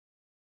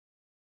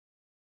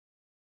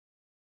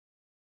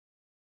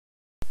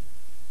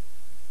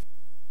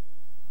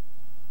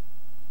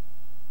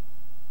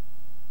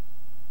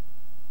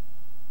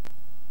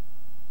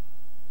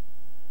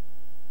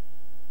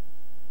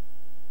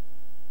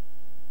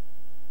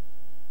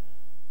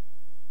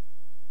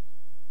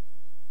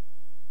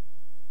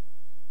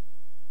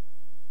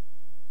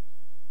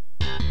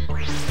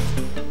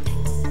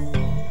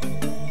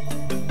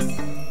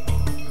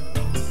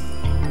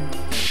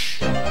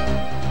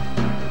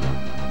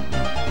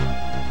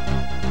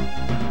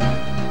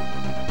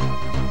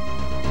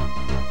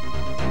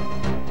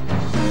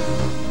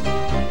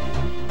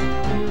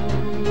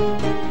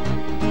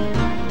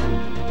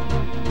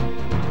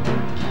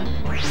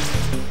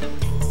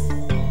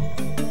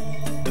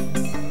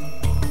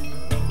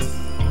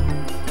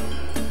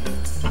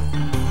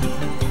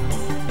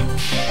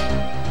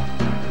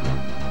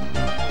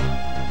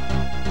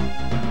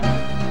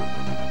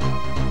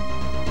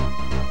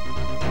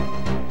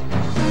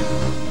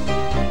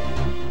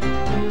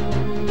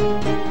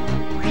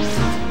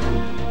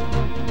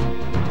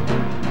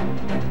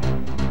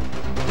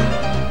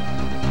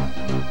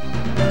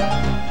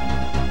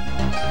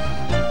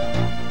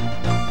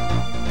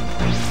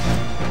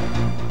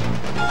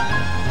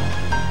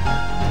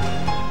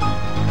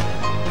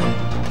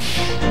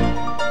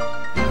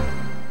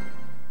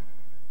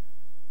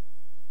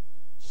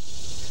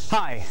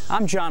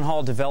I'm John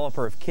Hall,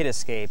 developer of Kid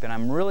Escape, and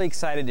I'm really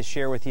excited to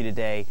share with you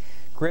today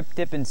grip,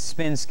 dip, and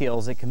spin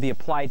skills that can be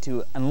applied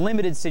to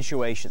unlimited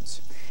situations.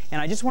 And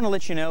I just want to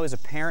let you know, as a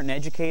parent and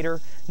educator,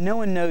 no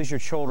one knows your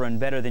children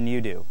better than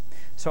you do.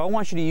 So I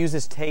want you to use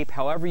this tape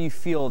however you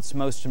feel it's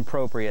most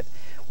appropriate,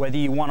 whether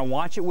you want to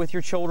watch it with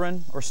your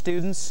children or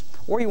students,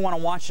 or you want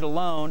to watch it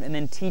alone and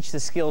then teach the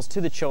skills to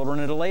the children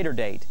at a later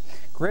date.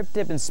 Grip,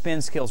 dip, and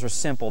spin skills are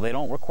simple. They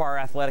don't require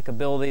athletic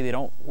ability. They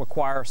don't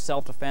require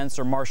self-defense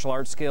or martial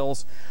arts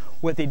skills.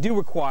 What they do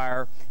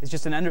require is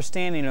just an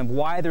understanding of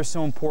why they're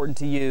so important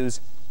to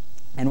use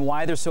and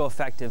why they're so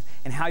effective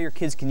and how your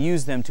kids can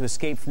use them to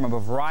escape from a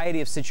variety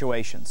of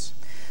situations.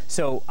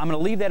 So I'm going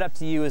to leave that up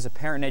to you as a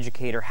parent and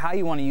educator, how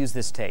you want to use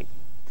this tape.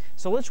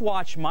 So let's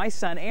watch my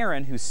son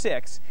Aaron, who's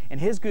 6, and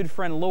his good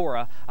friend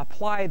Laura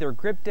apply their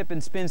grip, dip,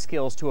 and spin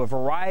skills to a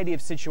variety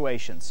of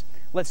situations.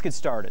 Let's get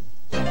started.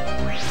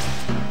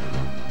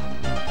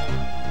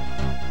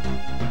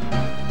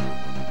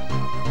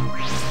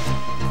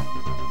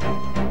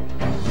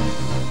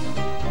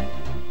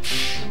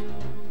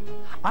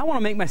 I want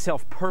to make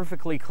myself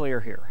perfectly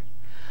clear here.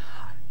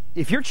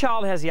 If your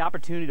child has the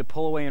opportunity to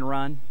pull away and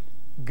run,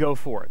 go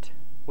for it.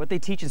 What they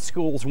teach in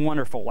school is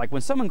wonderful. Like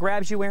when someone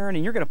grabs you, Aaron,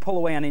 and you're going to pull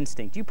away on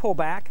instinct, you pull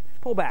back,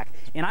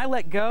 and I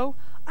let go,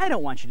 I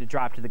don't want you to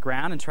drop to the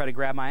ground and try to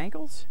grab my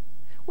ankles.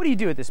 What do you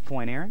do at this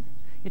point, Aaron?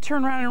 You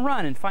turn around and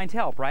run and find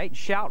help, right?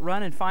 Shout,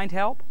 run, and find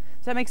help.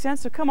 Does that make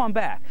sense? So come on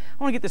back.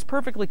 I want to get this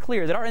perfectly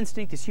clear that our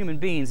instinct as human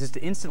beings is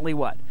to instantly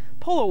what?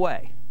 Pull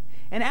away.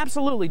 And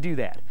absolutely do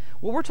that.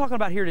 What we're talking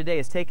about here today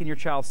is taking your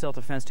child's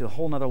self-defense to a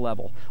whole nother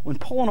level. When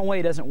pulling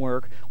away doesn't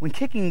work, when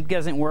kicking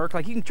doesn't work,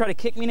 like you can try to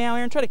kick me now,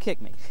 Aaron, try to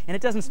kick me. And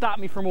it doesn't stop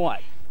me from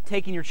what?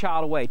 Taking your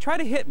child away. Try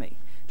to hit me.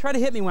 Try to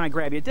hit me when I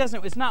grab you.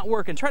 It's not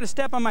working. Try to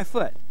step on my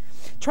foot.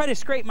 Try to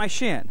scrape my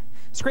shin.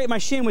 Scrape my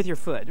shin with your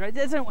foot. Right?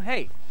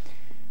 Hey,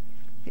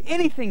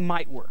 anything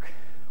might work.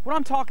 What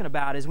I'm talking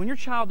about is when your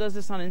child does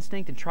this on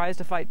instinct and tries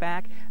to fight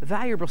back,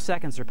 valuable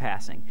seconds are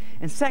passing.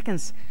 And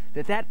seconds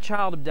that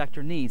child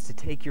abductor needs to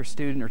take your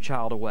student or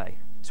child away.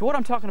 So what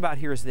I'm talking about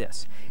here is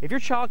this. If your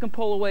child can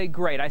pull away,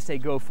 great, I say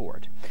go for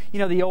it. You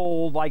know the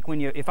old, like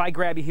if I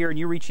grab you here and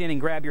you reach in and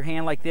grab your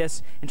hand like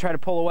this and try to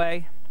pull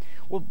away?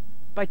 Well,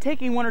 by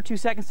taking 1 or 2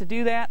 seconds to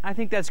do that, I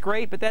think that's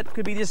great, but that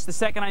could be just the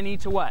second I need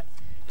to what?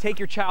 Take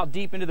your child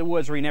deep into the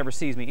woods where he never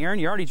sees me. Aaron,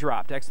 you already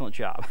dropped. Excellent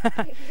job.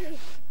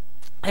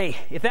 Hey,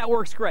 if that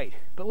works, great.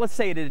 But let's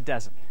say it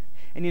doesn't.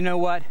 And you know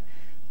what?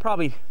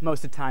 Probably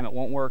most of the time it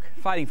won't work.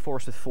 Fighting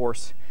force with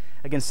force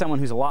against someone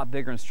who's a lot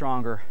bigger and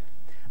stronger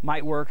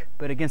might work,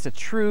 but against a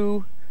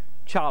true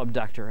child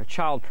abductor, a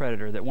child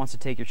predator that wants to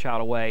take your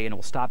child away and it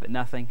will stop at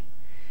nothing,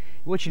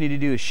 what you need to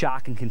do is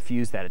shock and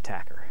confuse that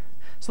attacker.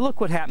 So look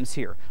what happens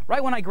here.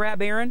 Right when I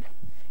grab Aaron,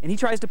 and he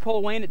tries to pull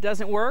away and it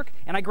doesn't work,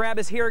 and I grab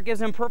his hair, it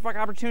gives him a perfect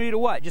opportunity to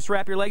what? Just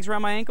wrap your legs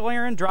around my ankle,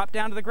 Aaron, drop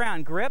down to the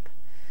ground, grip,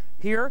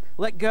 here,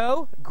 let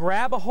go,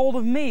 grab a hold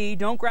of me,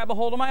 don't grab a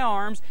hold of my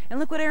arms, and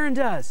look what Aaron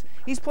does.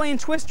 He's playing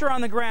Twister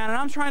on the ground, and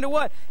I'm trying to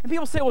what? And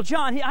people say, well,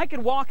 John, I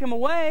could walk him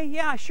away.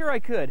 Yeah, sure I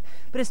could.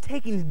 But it's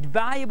taking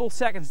valuable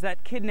seconds.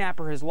 That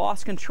kidnapper has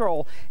lost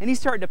control, and he's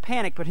starting to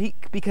panic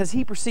because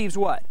he perceives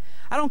what?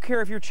 I don't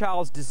care if your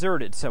child's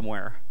deserted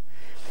somewhere.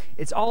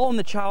 It's all in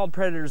the child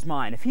predator's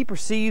mind. If he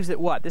perceives that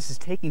what? This is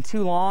taking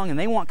too long and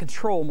they want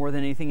control more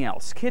than anything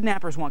else.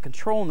 Kidnappers want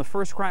control in the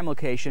first crime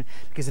location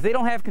because if they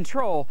don't have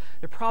control,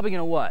 they're probably going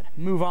to what?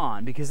 Move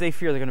on because they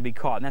fear they're going to be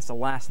caught, and that's the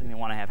last thing they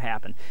want to have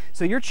happen.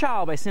 So your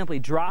child, by simply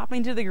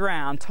dropping to the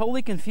ground,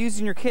 totally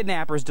confusing your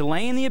kidnappers,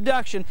 delaying the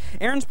abduction,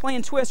 Aaron's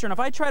playing Twister, and if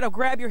I try to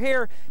grab your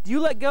hair, do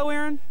you let go,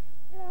 Aaron?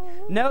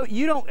 No,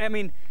 you don't. I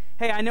mean,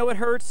 hey, I know it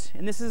hurts,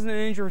 and this isn't an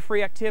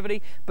injury-free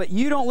activity, but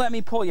you don't let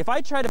me pull you. If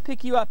I try to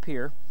pick you up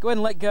here, go ahead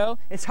and let go.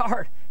 It's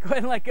hard. Go ahead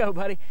and let go,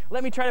 buddy.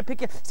 Let me try to pick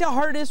you. See how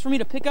hard it is for me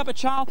to pick up a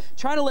child?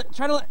 Try to let,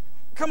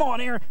 come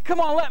on, Aaron. Come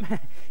on, let me.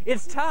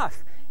 It's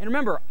tough. And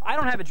remember, I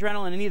don't have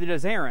adrenaline, and neither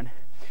does Aaron.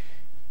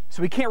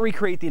 So we can't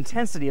recreate the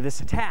intensity of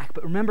this attack.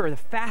 But remember, the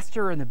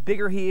faster and the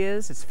bigger he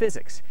is, it's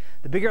physics.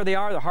 The bigger they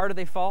are, the harder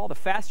they fall. The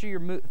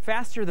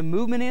faster the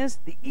movement is,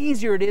 the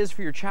easier it is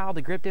for your child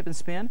to grip, dip, and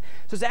spin.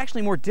 So it's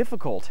actually more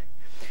difficult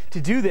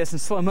to do this in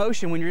slow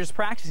motion when you're just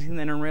practicing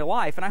than in real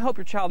life. And I hope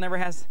your child never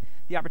has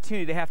the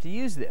opportunity to have to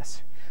use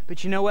this.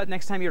 But you know what?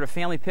 Next time you're at a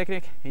family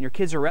picnic and your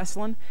kids are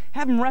wrestling,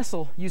 have them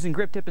wrestle using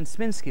grip, dip, and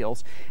spin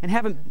skills, and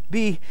have them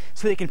be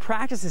so they can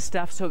practice this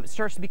stuff so it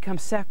starts to become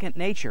second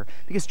nature.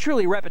 Because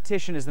truly,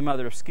 repetition is the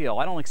mother of skill.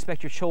 I don't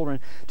expect your children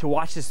to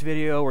watch this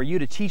video or you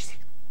to teach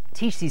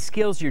these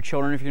skills to your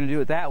children, if you're going to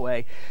do it that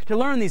way, to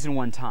learn these in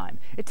one time.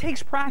 It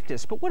takes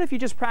practice, but what if you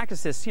just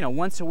practice this,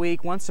 once a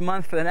week, once a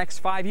month for the next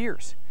 5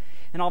 years?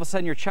 And all of a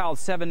sudden your child's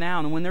 7 now,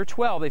 and when they're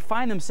 12, they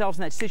find themselves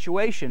in that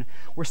situation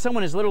where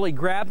someone has literally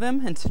grabbed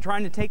them and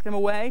trying to take them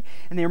away,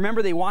 and they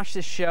remember they watched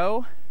this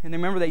show, and they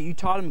remember that you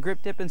taught them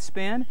grip, dip, and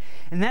spin,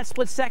 and that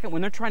split second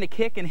when they're trying to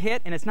kick and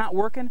hit and it's not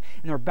working,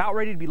 and they're about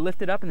ready to be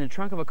lifted up in the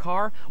trunk of a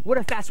car, what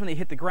if that's when they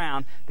hit the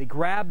ground, they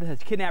grab the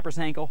kidnapper's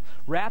ankle,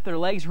 wrap their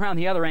legs around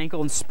the other ankle,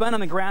 and spun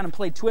on the ground and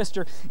played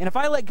Twister, and if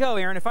I let go,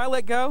 Aaron, if I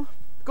let go,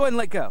 Go ahead and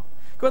let go.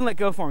 Go ahead and let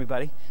go for me,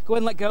 buddy. Go ahead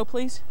and let go,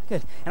 please.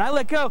 Good. And I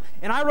let go,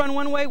 and I run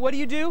one way. What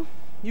do?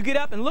 You get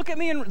up and look at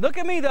me, and look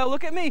at me, though.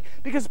 Look at me.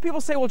 Because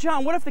people say, well,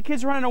 John, what if the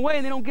kid's running away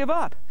and they don't give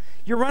up?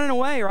 You're running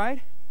away,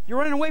 right? You're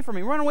running away from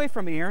me. Run away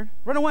from me, Aaron.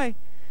 Run away.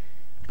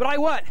 But I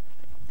what?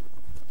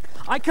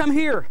 I come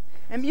here.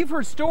 And you've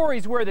heard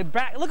stories where the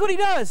back, look what he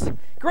does.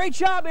 Great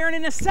job, Aaron.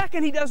 In a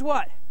second, he does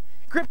what?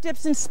 Grip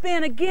dips and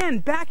spin again,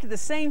 back to the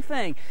same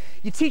thing.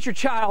 You teach your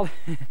child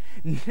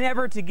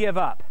never to give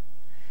up.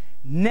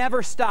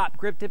 Never stop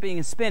grip dipping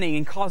and spinning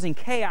and causing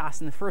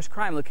chaos in the first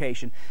crime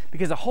location,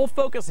 because the whole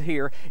focus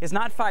here is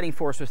not fighting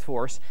force with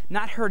force,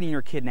 not hurting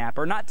your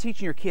kidnapper, not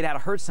teaching your kid how to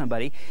hurt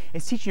somebody.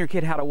 It's teaching your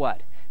kid how to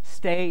what?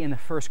 Stay in the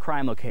first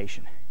crime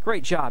location.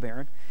 Great job,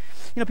 Aaron.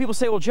 You know, people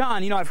say, well,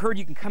 John, you know, I've heard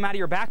you can come out of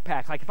your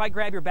backpack. Like if I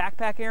grab your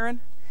backpack,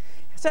 Aaron,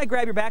 say I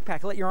grab your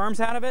backpack, let your arms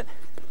out of it,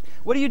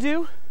 what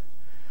do?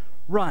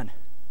 Run,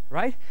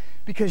 right?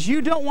 Because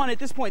you don't want, at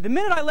this point, the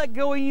minute I let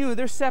go of you,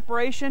 there's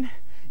separation.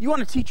 You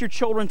want to teach your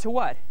children to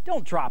what?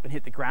 Don't drop and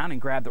hit the ground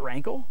and grab their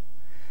ankle.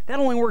 That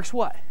only works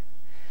what?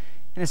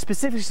 In a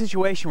specific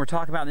situation we're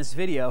talking about in this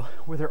video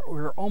where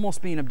they're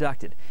almost being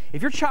abducted.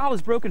 If your child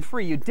is broken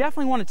free, you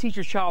definitely want to teach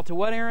your child to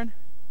what, Aaron?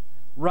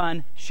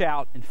 Run,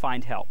 shout, and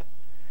find help.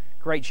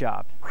 Great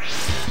job.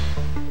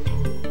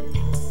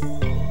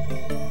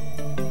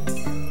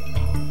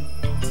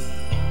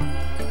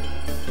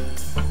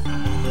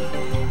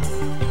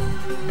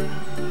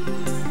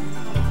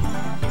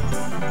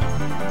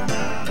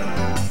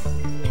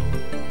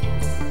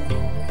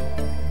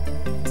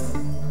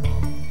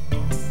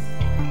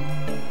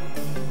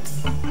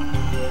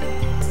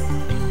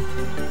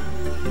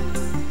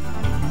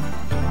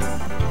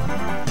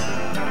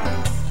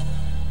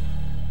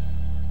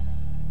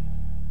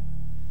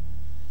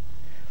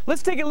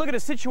 Let's take a look at a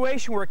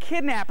situation where a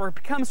kidnapper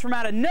comes from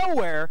out of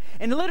nowhere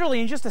and literally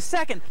in just a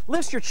second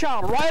lifts your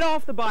child right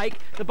off the bike.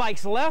 The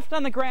bike's left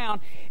on the ground.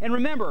 And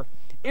remember,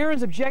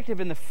 Aaron's objective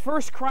in the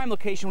first crime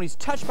location when he's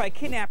touched by a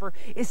kidnapper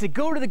is to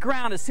go to the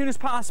ground as soon as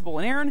possible.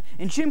 And Aaron,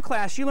 in gym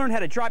class, you learned how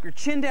to drop your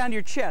chin down to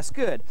your chest.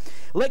 Good.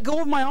 Let go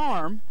of my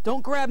arm.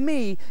 Don't grab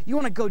me. You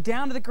want to go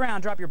down to the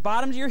ground. Drop your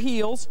bottom to your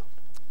heels.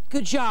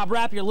 Good job.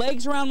 Wrap your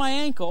legs around my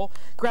ankle,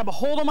 grab a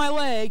hold of my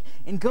leg,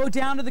 and go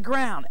down to the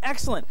ground.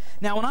 Excellent.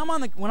 Now,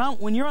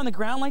 when you're on the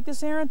ground like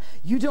this, Aaron,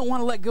 you don't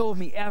want to let go of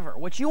me ever.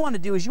 What you want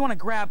to do is you want to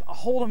grab a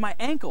hold of my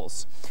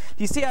ankles.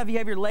 Do you see how you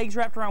have your legs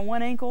wrapped around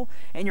one ankle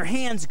and your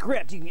hands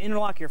gripped? You can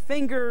interlock your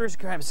fingers,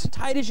 grab as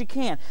tight as you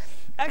can.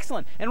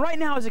 Excellent. And right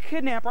now, as a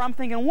kidnapper, I'm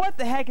thinking, what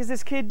the heck is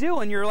this kid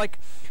doing? You're like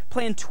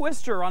playing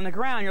Twister on the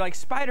ground. You're like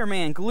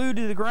Spider-Man glued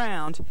to the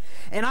ground.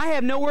 And I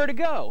have nowhere to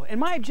go. And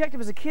my objective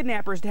as a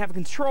kidnapper is to have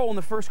control in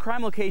the first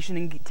crime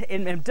location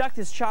and abduct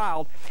this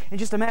child in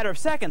just a matter of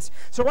seconds.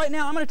 So right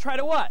now, I'm going to try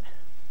to what?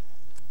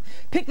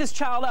 Pick this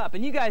child up.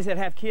 And you guys that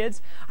have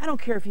kids, I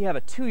don't care if you have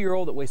a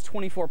 2-year-old that weighs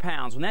 24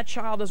 pounds. When that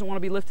child doesn't want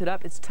to be lifted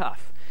up, it's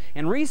tough.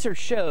 And research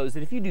shows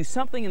that if you do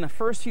something in the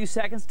first few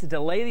seconds to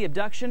delay the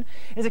abduction,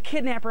 as a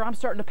kidnapper, I'm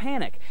starting to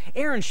panic.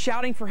 Aaron's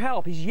shouting for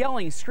help. He's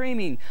yelling,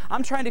 screaming.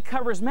 I'm trying to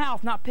cover his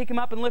mouth, not pick him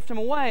up and lift him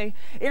away.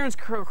 Aaron's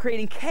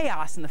creating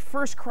chaos in the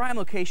first crime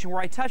location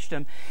where I touched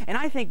him. And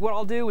I think what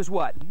I'll do is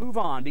what? Move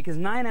on, because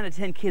 9 out of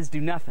 10 kids do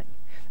nothing.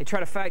 They try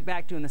to fight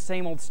back doing the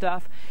same old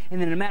stuff, and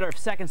then in a matter of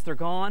seconds they're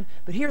gone.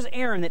 But here's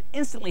Aaron that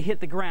instantly hit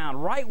the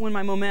ground right when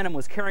my momentum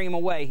was carrying him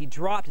away. He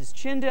dropped his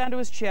chin down to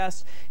his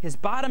chest, his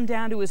bottom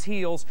down to his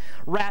heels,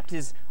 wrapped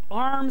his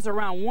arms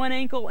around one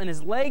ankle and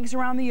his legs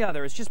around the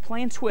other. It's just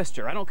playing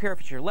Twister. I don't care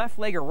if it's your left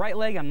leg or right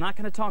leg. I'm not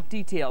going to talk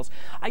details.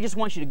 I just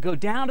want you to go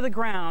down to the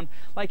ground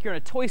like you're in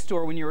a toy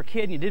store when you were a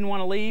kid and you didn't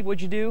want to leave.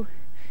 What'd you do?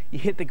 You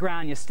hit the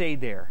ground, you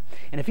stayed there.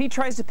 And if he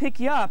tries to pick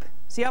you up,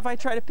 see how if I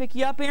try to pick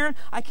you up, Aaron?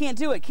 I can't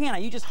do it, can I?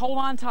 You just hold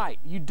on tight.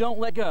 You don't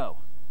let go.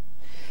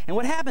 And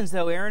what happens,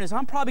 though, Aaron, is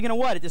I'm probably going to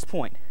what at this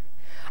point?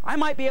 I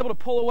might be able to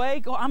pull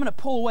away. I'm going to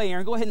pull away,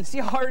 Aaron. Go ahead and see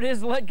how hard it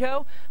is to let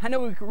go. I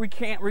know we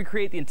can't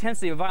recreate the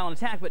intensity of a violent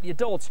attack, but the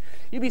adults,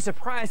 you'd be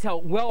surprised how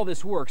well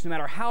this works. No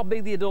matter how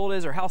big the adult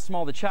is or how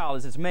small the child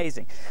is, it's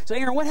amazing. So,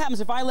 Aaron, what happens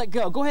if I let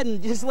go? Go ahead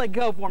and just let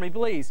go for me,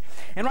 please.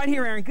 And right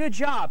here, Aaron, good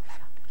job.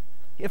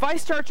 If I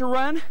start to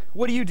run,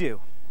 what do?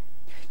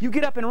 You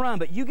get up and run,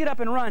 but you get up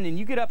and run, and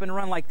you get up and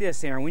run like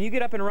this, Aaron. When you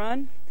get up and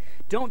run,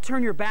 don't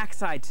turn your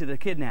backside to the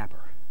kidnapper.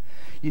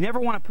 You never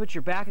want to put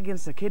your back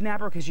against the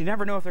kidnapper because you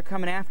never know if they're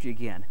coming after you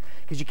again.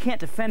 Because you can't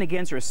defend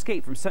against or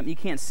escape from something you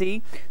can't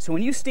see. So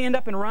when you stand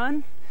up and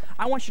run,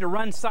 I want you to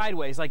run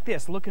sideways like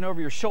this, looking over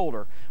your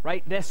shoulder,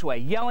 right this way,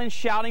 yelling,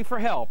 shouting for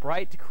help,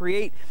 right, to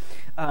create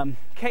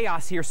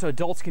chaos here so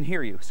adults can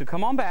hear you. So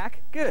come on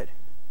back. Good.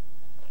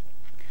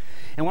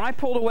 And when I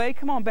pulled away,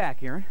 come on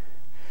back, Aaron.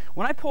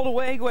 When I pulled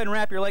away, go ahead and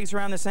wrap your legs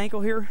around this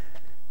ankle here.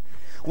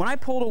 When I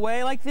pulled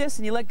away like this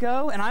and you let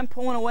go, and I'm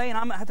pulling away and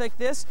I'm like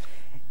this,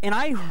 and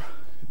I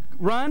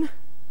run,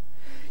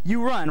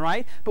 you run,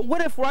 right? But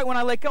what if right when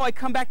I let go, I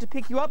come back to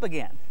pick you up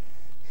again?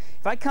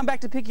 If I come back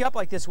to pick you up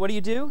like this, what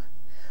do?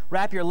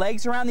 Wrap your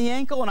legs around the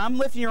ankle, and I'm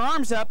lifting your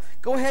arms up.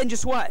 Go ahead and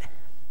just what?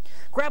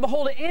 Grab a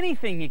hold of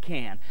anything you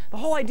can. The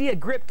whole idea of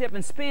grip, dip,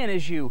 and spin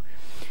is you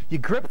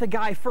grip the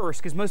guy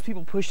first, because most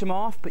people push him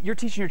off, but you're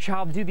teaching your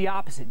child to do the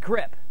opposite.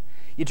 Grip.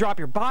 You drop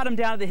your bottom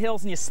down to the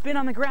hills and you spin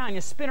on the ground,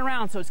 you spin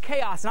around, so it's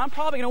chaos, and I'm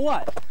probably going to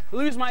what?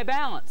 Lose my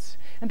balance.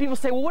 And people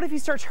say, well, what if he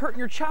starts hurting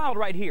your child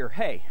right here?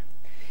 Hey,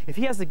 if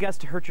he has the guts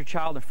to hurt your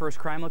child in the first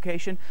crime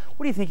location,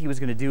 what do you think he was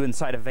going to do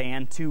inside a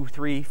van 2,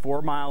 3,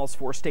 4 miles,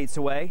 4 states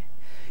away?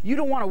 You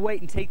don't want to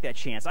wait and take that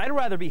chance. I'd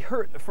rather be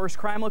hurt in the first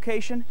crime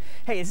location.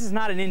 Hey, this is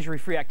not an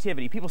injury-free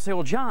activity. People say,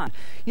 well, John,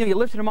 you know, you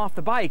lifted him off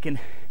the bike and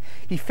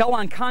he fell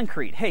on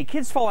concrete. Hey,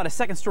 kids fall out of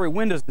second-story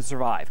windows to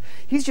survive.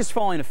 He's just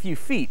falling a few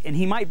feet, and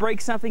he might break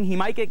something, he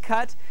might get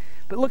cut,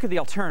 but look at the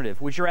alternative.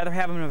 Would you rather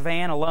have him in a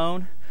van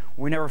alone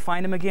where we never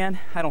find him again?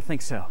 I don't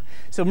think so.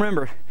 So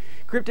remember,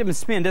 grip, dip, and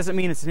spin doesn't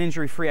mean it's an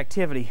injury-free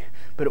activity,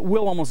 but it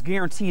will almost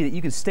guarantee that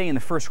you can stay in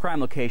the first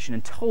crime location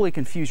and totally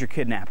confuse your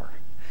kidnapper.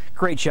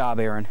 Great job,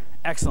 Aaron.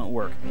 Excellent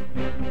work.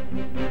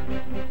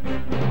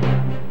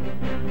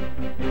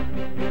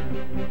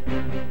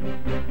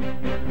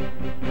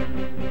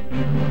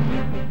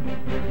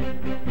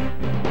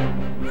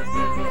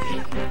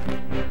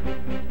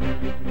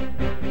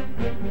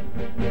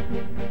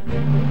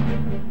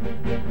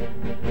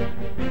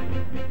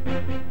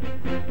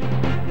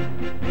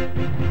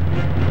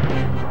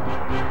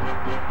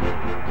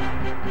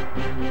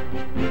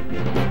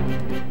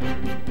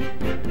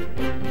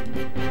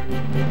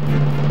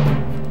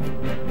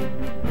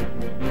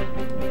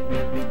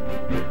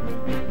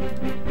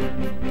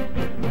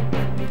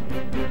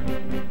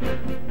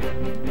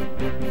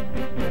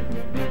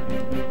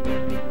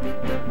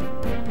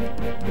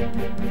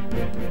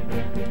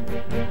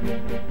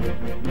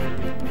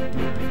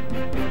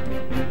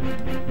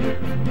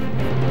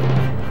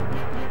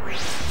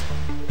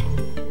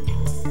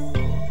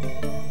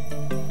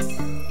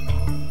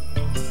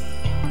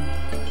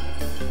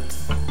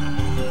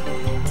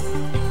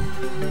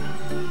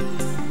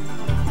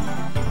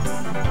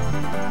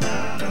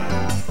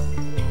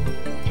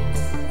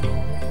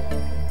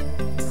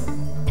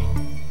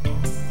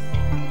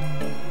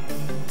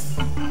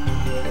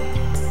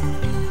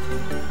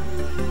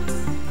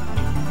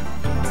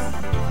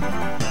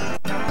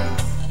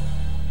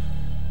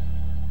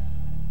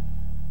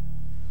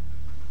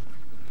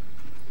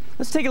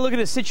 Let's take a look at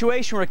a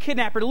situation where a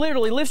kidnapper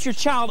literally lifts your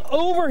child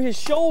over his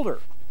shoulder.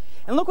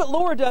 And look what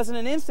Laura does in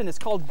an instant. It's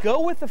called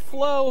go with the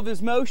flow of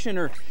his motion,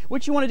 or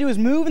what you want to do is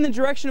move in the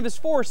direction of his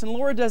force, and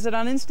Laura does it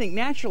on instinct,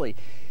 naturally.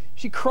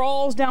 She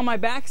crawls down my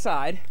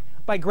backside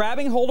by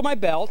grabbing hold of my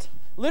belt.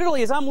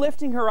 Literally, as I'm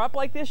lifting her up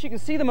like this, you can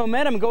see the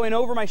momentum going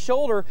over my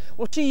shoulder.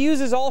 Well, she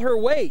uses all her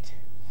weight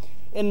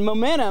and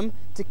momentum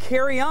to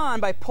carry on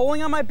by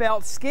pulling on my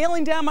belt,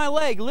 scaling down my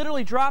leg,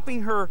 literally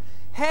dropping her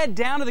head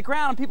down to the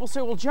ground. And people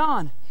say, well,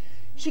 John,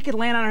 she could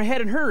land on her head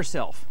and hurt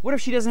herself. What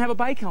if she doesn't have a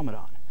bike helmet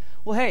on?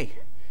 Well, hey,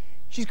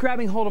 she's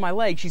grabbing hold of my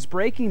leg. She's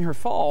breaking her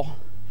fall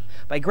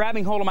by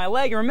grabbing hold of my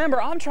leg. And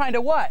remember, I'm trying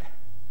to what?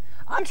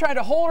 I'm trying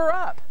to hold her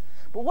up.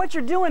 But what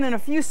you're doing in a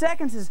few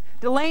seconds is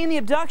delaying the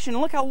abduction.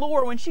 And look how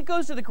Laura, when she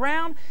goes to the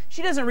ground,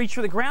 she doesn't reach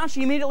for the ground.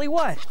 She immediately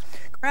what?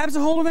 Grabs a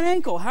hold of an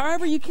ankle.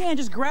 However you can,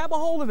 just grab a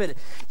hold of it.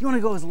 You want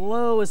to go as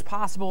low as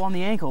possible on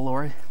the ankle,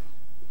 Laura.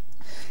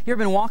 You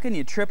ever been walking and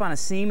you trip on a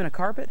seam in a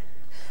carpet?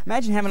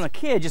 Imagine having a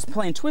kid just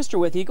playing Twister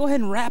with you. Go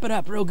ahead and wrap it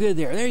up real good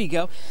there. There you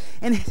go.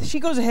 And she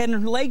goes ahead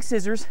and her leg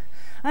scissors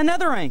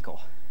another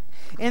ankle.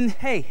 And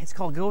hey, it's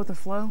called go with the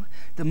flow.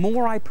 The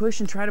more I push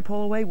and try to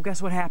pull away, well,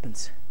 guess what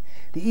happens?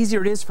 The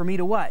easier it is for me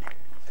to what?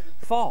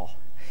 Fall.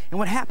 And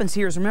what happens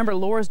here is, remember,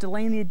 Laura's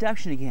delaying the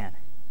abduction again.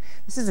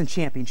 This isn't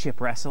championship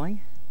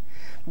wrestling.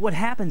 What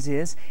happens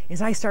is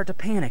I start to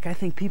panic. I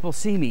think people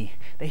see me.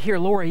 They hear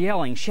Laura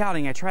yelling,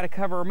 shouting. I try to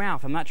cover her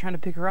mouth. I'm not trying to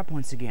pick her up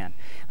once again.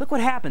 Look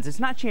what happens. It's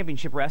not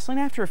championship wrestling.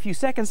 After a few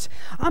seconds,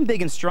 I'm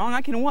big and strong.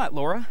 I can what,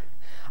 Laura?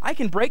 I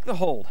can break the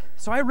hold.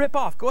 So I rip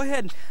off. Go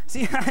ahead and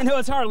see, I know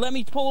it's hard. Let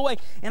me pull away.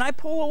 And I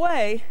pull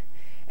away,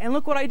 and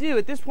look what I do.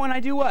 At this point, I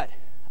do what?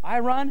 I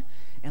run,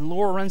 and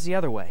Laura runs the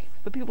other way.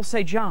 But people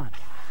say, John,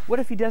 what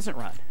if he doesn't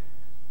run?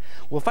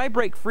 Well, if I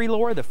break free,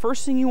 Laura, the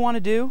first thing you want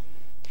to do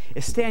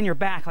is stay on your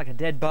back like a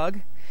dead bug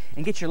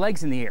and get your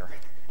legs in the air.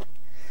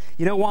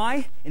 You know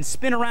why? And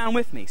spin around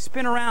with me.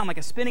 Spin around like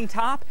a spinning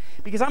top,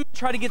 because I'm going to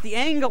try to get the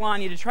angle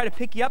on you to try to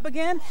pick you up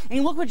again.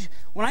 And look what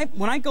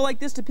when I go like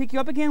this to pick you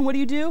up again, what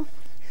do?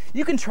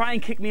 You can try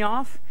and kick me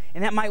off,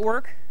 and that might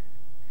work,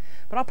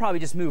 but I'll probably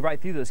just move right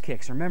through those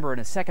kicks. Remember, in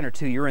a second or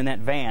two, you're in that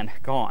van,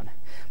 gone.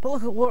 But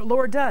look what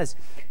Laura does.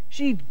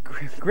 She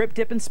grip,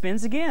 dip, and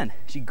spins again.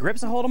 She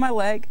grips a hold of my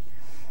leg.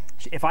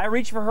 If I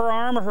reach for her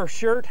arm or her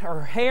shirt or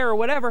her hair or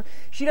whatever,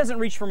 she doesn't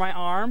reach for my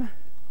arm.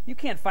 You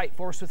can't fight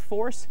force with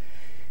force.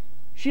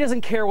 She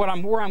doesn't care where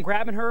I'm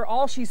grabbing her.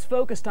 All she's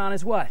focused on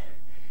is what?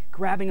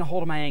 Grabbing a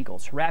hold of my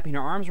ankles, wrapping her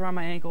arms around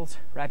my ankles,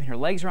 wrapping her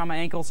legs around my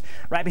ankles,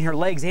 wrapping her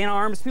legs and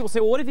arms. People say,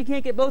 well, what if you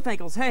can't get both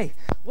ankles? Hey,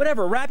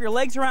 whatever, wrap your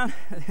legs around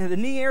the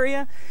knee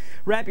area,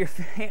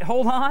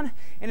 hold on,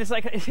 and it's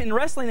like in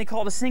wrestling they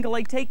call it a single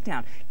leg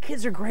takedown.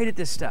 Kids are great at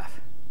this stuff.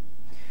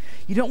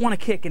 you don't want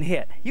to kick and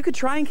hit. You could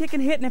try and kick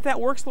and hit, and if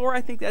that works, Laura,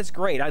 I think that's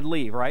great. I'd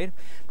leave, right?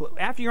 But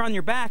after you're on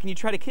your back and you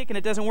try to kick and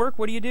it doesn't work,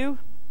 what do?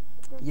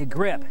 You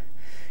grip.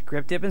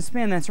 Grip, dip, and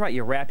spin. That's right.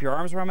 You wrap your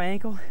arms around my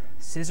ankle,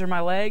 scissor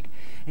my leg,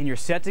 and you're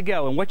set to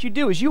go. And what you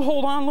do is you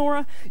hold on,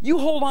 Laura. You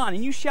hold on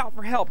and you shout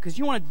for help because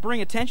you want to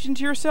bring attention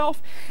to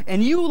yourself,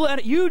 and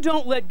you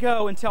don't let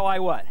go until I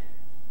what?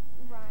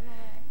 Run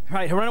away.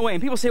 Right, run away.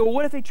 And people say, well,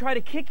 what if they try to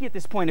kick you at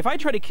this point? If I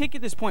try to kick you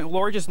at this point,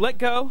 Laura, just let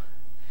go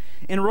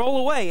and roll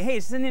away. Hey,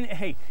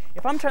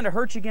 if I'm trying to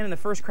hurt you again in the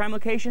first crime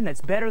location,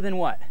 that's better than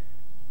what?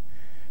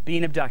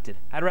 Being abducted.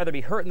 I'd rather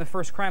be hurt in the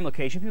first crime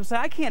location. People say,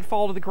 I can't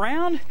fall to the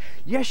ground.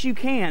 Yes, you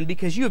can,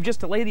 because you have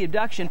just delayed the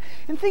abduction.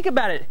 And think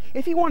about it.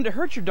 If he wanted to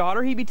hurt your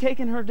daughter, he'd be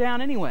taking her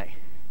down anyway.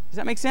 Does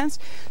that make sense?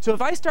 So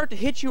if I start to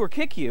hit you or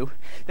kick you,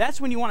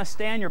 that's when you want to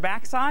stay on your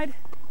backside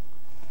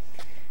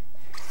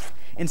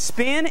and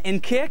spin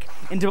and kick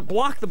and to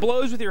block the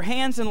blows with your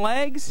hands and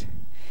legs.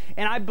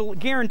 And I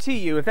guarantee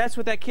you, if that's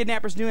what that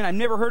kidnapper's doing, I've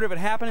never heard of it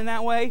happening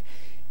that way.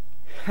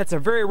 That's a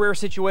very rare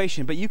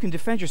situation, but you can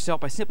defend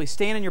yourself by simply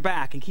staying on your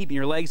back and keeping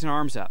your legs and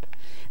arms up.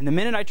 And the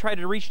minute I try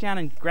to reach down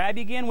and grab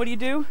you again, what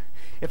do?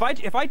 If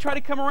I try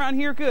to come around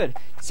here, good.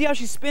 See how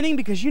she's spinning?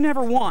 Because you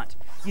never want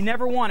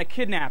a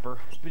kidnapper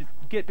to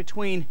get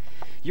between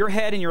your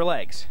head and your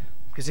legs.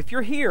 Because if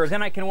you're here,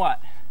 then I can what?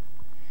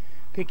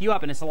 Pick you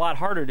up, and it's a lot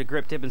harder to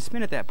grip, dip, and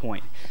spin at that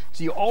point.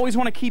 So you always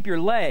want to keep your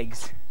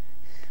legs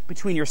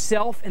between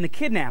yourself and the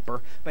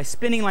kidnapper by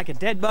spinning like a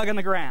dead bug on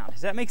the ground.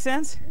 Does that make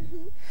sense?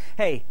 Mm-hmm.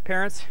 Hey,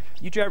 parents,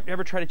 you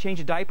ever try to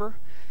change a diaper?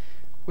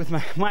 With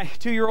my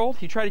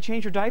 2-year-old, you try to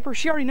change her diaper,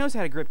 she already knows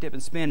how to grip, dip,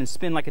 and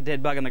spin like a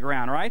dead bug on the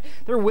ground, right?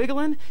 They're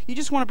wiggling. You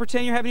just want to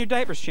pretend you're having your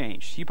diapers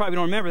changed. You probably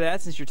don't remember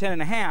that since you're 10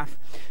 and a half,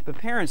 but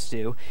parents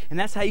do, and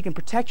that's how you can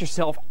protect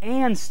yourself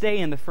and stay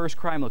in the first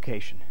crime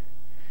location.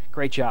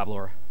 Great job,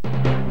 Laura.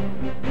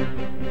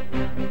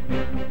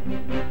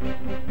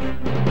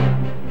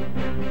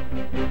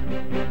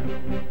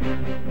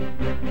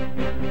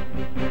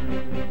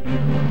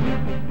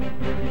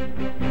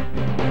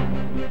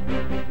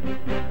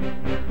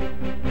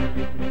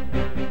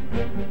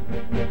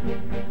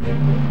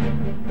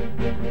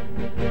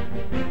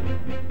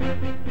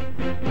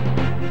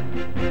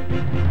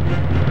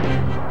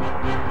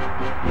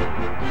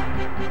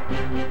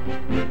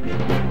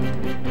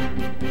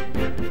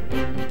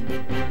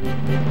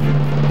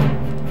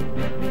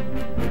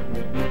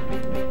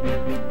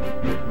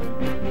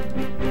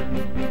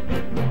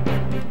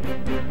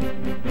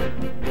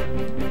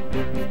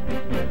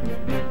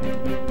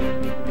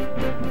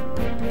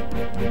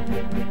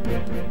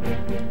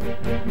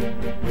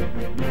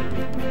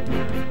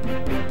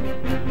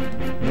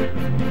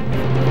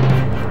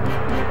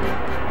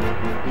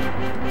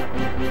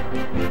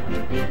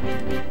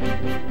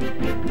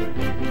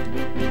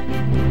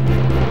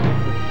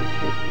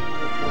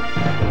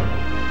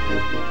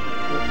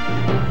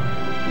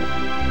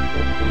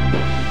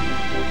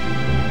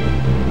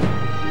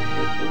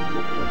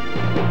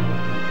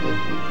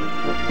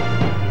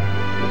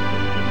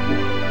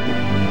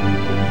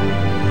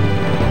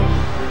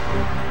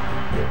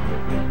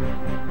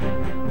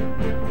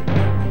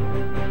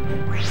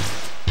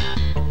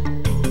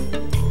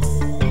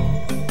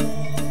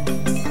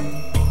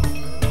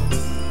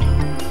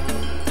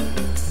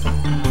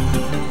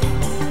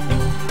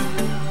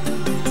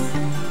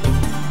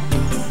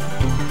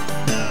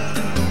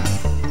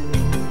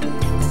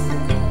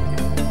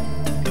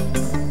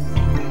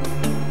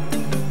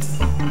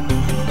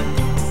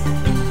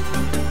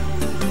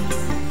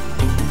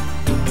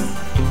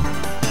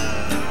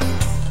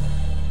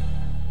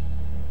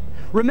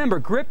 Remember,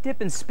 grip,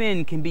 dip, and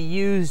spin can be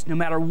used no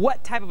matter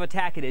what type of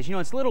attack it is. You know,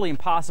 it's literally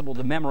impossible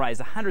to memorize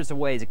the hundreds of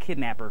ways a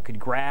kidnapper could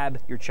grab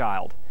your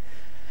child.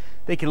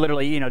 They can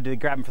literally, you know, do they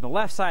grab him from the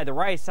left side, the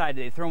right side?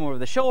 Do they throw him over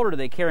the shoulder? Do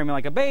they carry him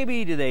like a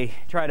baby? Do they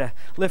try to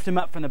lift him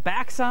up from the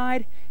back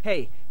side?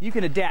 Hey, you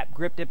can adapt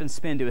grip, dip, and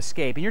spin to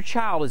escape. And your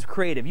child is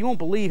creative. You won't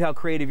believe how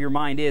creative your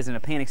mind is in a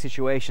panic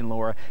situation,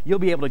 Laura. You'll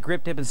be able to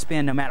grip, dip, and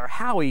spin no matter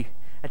how he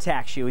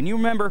attacks you. And you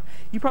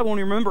probably won't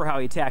even remember how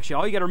he attacks you.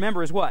 All you got to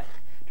remember is what?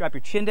 Drop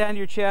your chin down to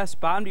your chest,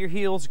 bottom to your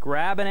heels,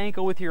 grab an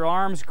ankle with your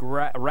arms,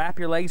 wrap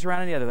your legs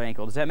around the other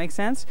ankle. Does that make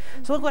sense?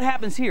 So look what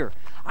happens here.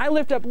 I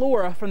lift up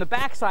Laura from the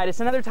backside. It's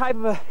another type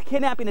of a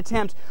kidnapping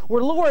attempt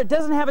where Laura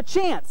doesn't have a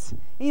chance.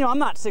 You know, I'm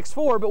not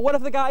 6'4", but what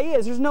if the guy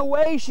is? There's no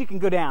way she can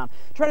go down.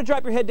 Try to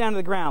drop your head down to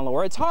the ground,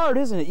 Laura. It's hard,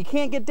 isn't it? You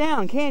can't get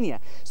down, can you?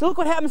 So look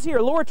what happens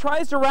here. Laura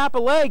tries to wrap a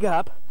leg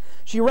up.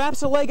 She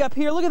wraps a leg up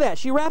here. Look at that.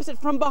 She wraps it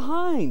from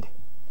behind.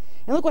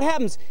 And look what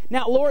happens.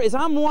 Now, Laura, as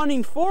I'm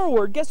running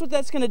forward, guess what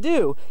that's going to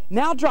do?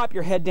 Now drop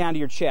your head down to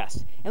your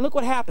chest. And look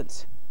what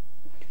happens.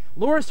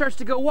 Laura starts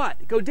to go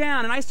what? Go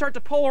down, and I start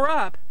to pull her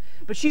up,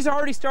 but she's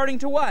already starting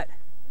to what?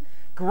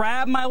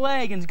 Grab my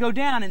leg and go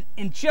down,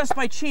 and just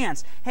by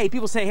chance, hey,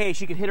 people say, hey,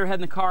 she could hit her head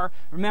in the car.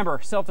 Remember,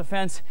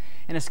 self-defense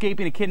and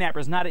escaping a kidnapper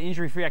is not an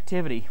injury-free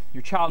activity.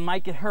 Your child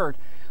might get hurt,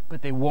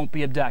 but they won't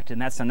be abducted,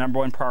 and that's the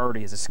 #1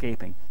 priority, is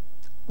escaping.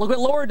 Look what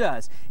Laura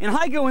does. And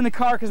I go in the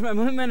car because my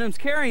momentum's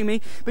carrying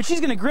me, but she's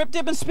going to grip,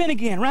 dip, and spin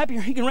again.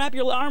 You can wrap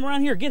your arm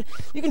around here.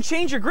 You can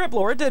change your grip,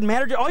 Laura. It doesn't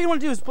matter. All you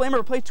want to do is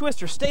play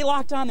twister. Stay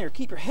locked on there.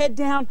 Keep your head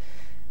down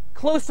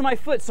close to my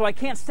foot so I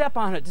can't step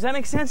on it. Does that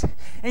make sense?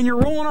 And you're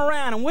rolling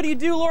around. And what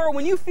do, Laura?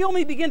 When you feel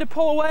me begin to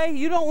pull away,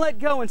 you don't let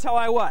go until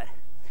I what?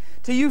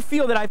 Till you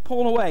feel that I've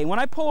pulled away. When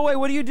I pull away,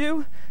 what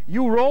do?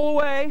 You roll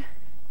away,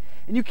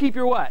 and you keep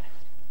your what?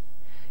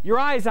 Your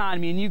eyes on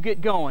me, and you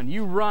get going.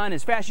 You run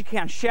as fast as you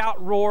can.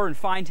 Shout, roar, and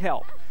find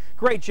help.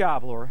 Great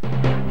job, Laura.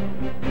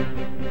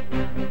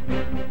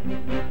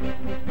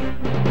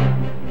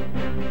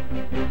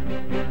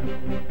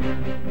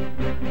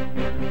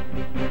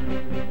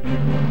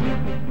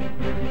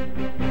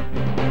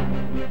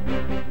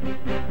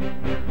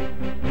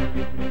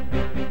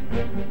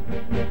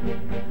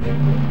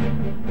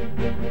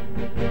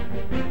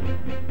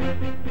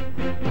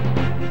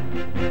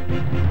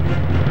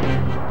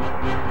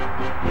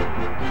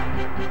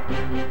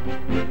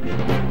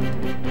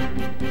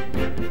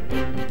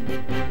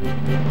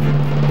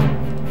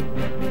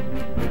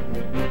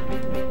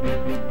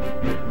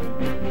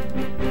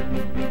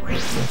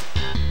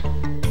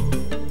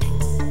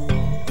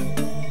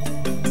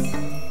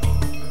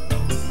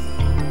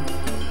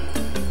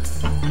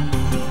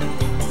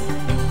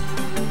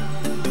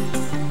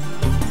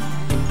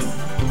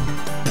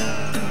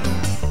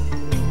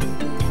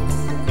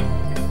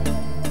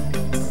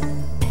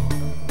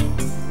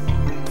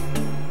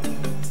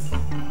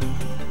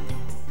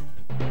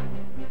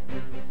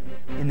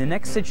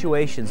 Next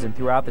situations and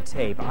throughout the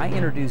tape, I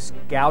introduce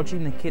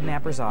gouging the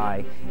kidnapper's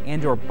eye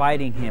and or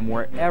biting him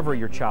wherever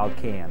your child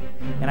can.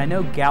 And I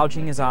know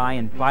gouging his eye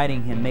and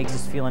biting him makes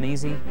us feel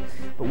uneasy,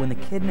 but when the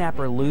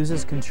kidnapper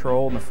loses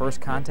control in the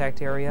first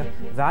contact area,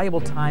 valuable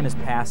time is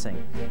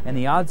passing, and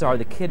the odds are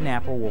the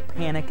kidnapper will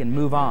panic and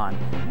move on,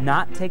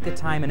 not take the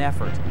time and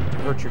effort to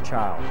hurt your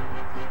child.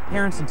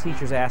 Parents and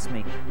teachers ask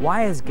me,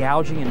 why is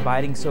gouging and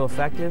biting so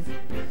effective?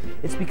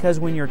 It's because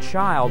when your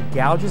child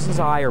gouges his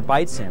eye or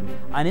bites him,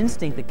 on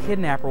instinct the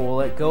kidnapper will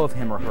let go of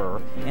him or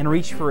her and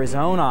reach for his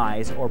own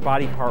eyes or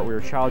body part where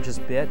your child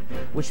just bit,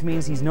 which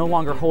means he's no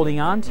longer holding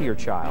on to your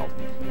child.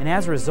 And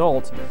as a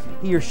result,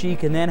 he or she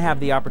can then have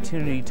the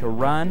opportunity to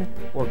run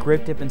or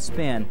grip, dip, and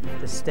spin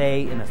to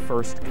stay in the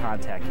first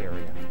contact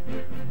area.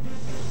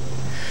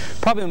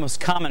 Probably the most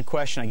common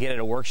question I get at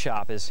a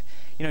workshop is,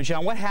 you know,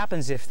 John, what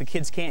happens if the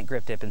kids can't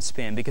grip, dip, and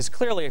spin? Because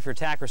clearly if your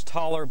attacker's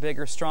taller,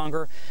 bigger,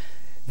 stronger,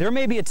 there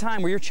may be a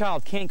time where your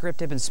child can't grip,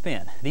 dip, and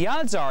spin. The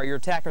odds are your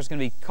attacker's going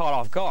to be caught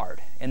off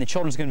guard, and the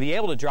children's going to be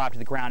able to drop to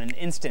the ground in an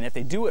instant if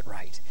they do it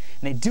right,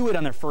 and they do it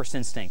on their first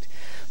instinct.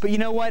 But you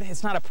know what?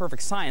 It's not a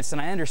perfect science,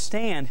 and I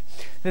understand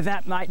that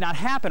that might not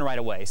happen right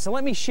away. So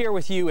let me share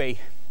with you a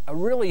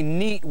really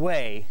neat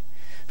way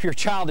for your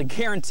child to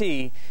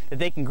guarantee that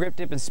they can grip,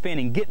 dip, and spin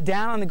and get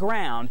down on the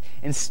ground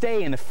and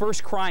stay in the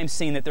first crime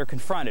scene that they're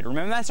confronted.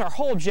 Remember, that's our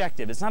whole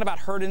objective. It's not about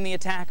hurting the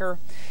attacker.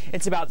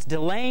 It's about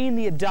delaying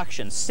the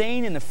abduction,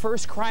 staying in the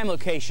first crime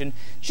location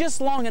just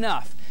long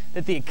enough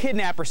that the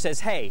kidnapper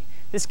says, hey,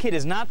 this kid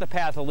is not the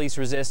path of least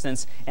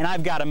resistance, and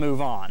I've got to move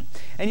on.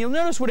 And you'll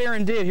notice what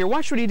Aaron did here.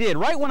 Watch what he did.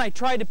 Right when I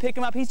tried to pick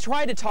him up, he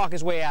tried to talk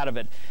his way out of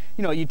it.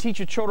 You know, you teach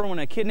your children when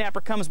a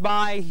kidnapper comes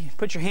by,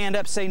 put your hand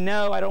up, say,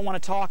 no, I don't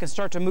want to talk, and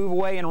start to move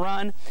away and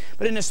run.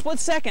 But in a split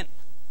second,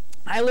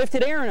 I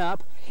lifted Aaron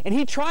up, and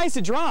he tries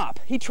to drop.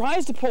 He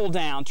tries to pull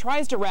down,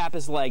 tries to wrap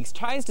his legs,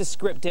 tries to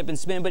grip, dip, and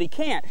spin, but he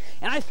can't.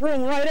 And I throw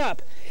him right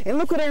up. And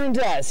look what Aaron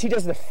does. He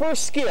does the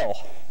first skill.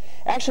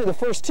 Actually, the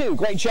first two.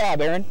 Great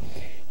job, Aaron.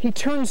 He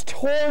turns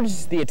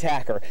towards the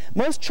attacker.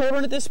 Most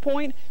children at this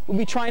point would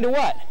be trying to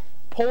what?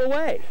 Pull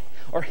away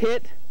or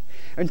hit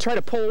and try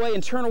to pull away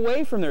and turn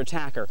away from their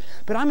attacker.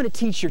 But I'm going to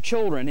teach your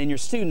children and your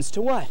students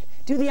to what?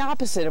 Do the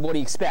opposite of what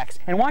he expects.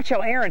 And watch how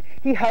Aaron,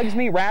 he hugs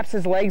me, wraps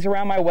his legs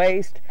around my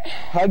waist,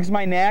 hugs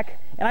my neck,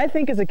 and I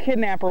think as a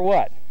kidnapper,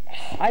 what?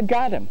 I've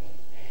got him.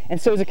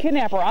 And so as a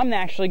kidnapper, I'm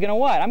actually going to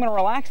what? I'm going to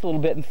relax a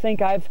little bit and think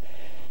I've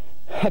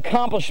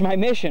accomplished my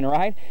mission,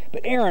 right?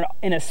 But Aaron,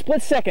 in a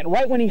split second,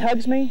 right when he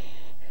hugs me,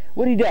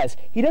 what he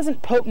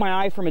doesn't poke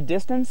my eye from a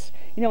distance,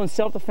 you know, in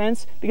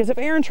self-defense, because if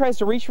Aaron tries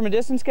to reach from a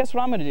distance, guess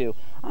what I'm going to do?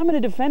 I'm going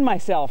to defend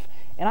myself,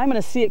 and I'm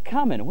going to see it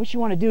coming. What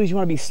you want to do is you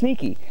want to be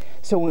sneaky.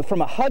 So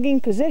from a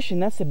hugging position,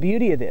 that's the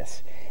beauty of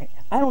this.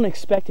 I don't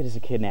expect it as a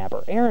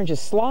kidnapper. Aaron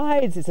just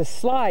slides. It's a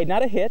slide,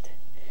 not a hit.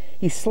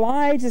 He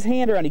slides his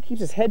hand around. He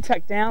keeps his head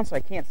tucked down so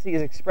I can't see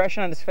his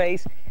expression on his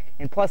face,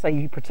 and plus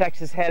he protects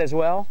his head as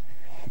well.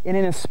 And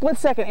in a split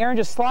second, Aaron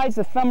just slides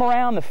the thumb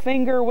around, the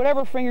finger,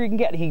 whatever finger you can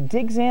get. He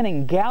digs in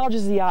and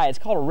gouges the eye. It's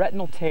called a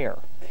retinal tear.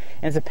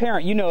 And as a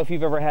parent, you know if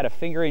you've ever had a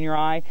finger in your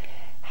eye,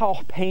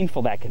 how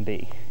painful that can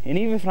be. And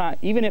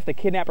even if the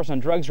kidnapper's on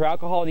drugs or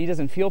alcohol and he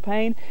doesn't feel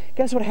pain,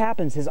 guess what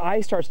happens? His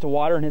eye starts to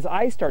water and his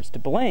eye starts to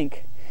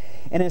blink.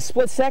 And in a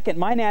split second,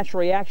 my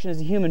natural reaction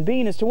as a human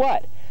being is to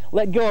what?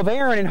 Let go of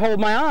Aaron and hold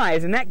my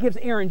eyes. And that gives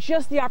Aaron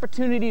just the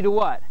opportunity to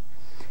what?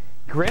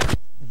 Grip,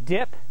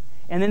 dip,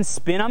 and then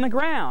spin on the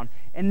ground.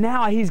 And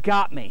now he's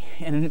got me.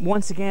 And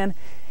once again,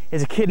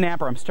 as a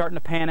kidnapper, I'm starting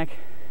to panic.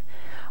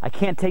 I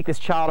can't take this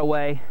child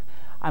away.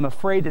 I'm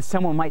afraid that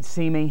someone might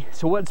see me.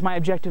 So what's my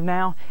objective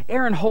now?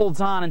 Aaron holds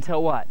on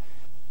until what?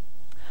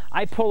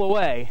 I pull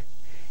away.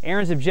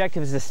 Aaron's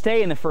objective is to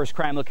stay in the first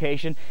crime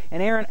location.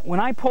 And Aaron, when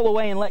I pull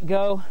away and let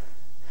go,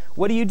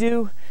 what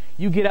do?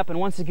 You get up and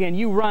once again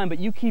you run, but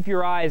you keep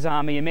your eyes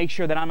on me and make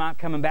sure that I'm not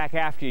coming back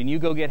after you, and you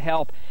go get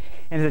help.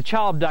 And as a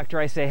child abductor,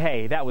 I say,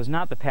 hey, that was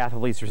not the path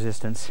of least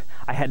resistance.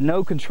 I had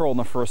no control in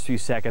the first few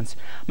seconds.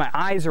 My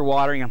eyes are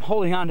watering. I'm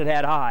holding on to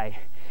that eye.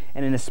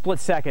 And in a split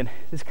second,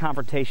 this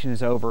confrontation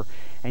is over,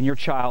 and your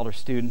child or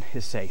student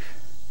is safe.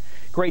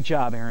 Great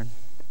job, Aaron.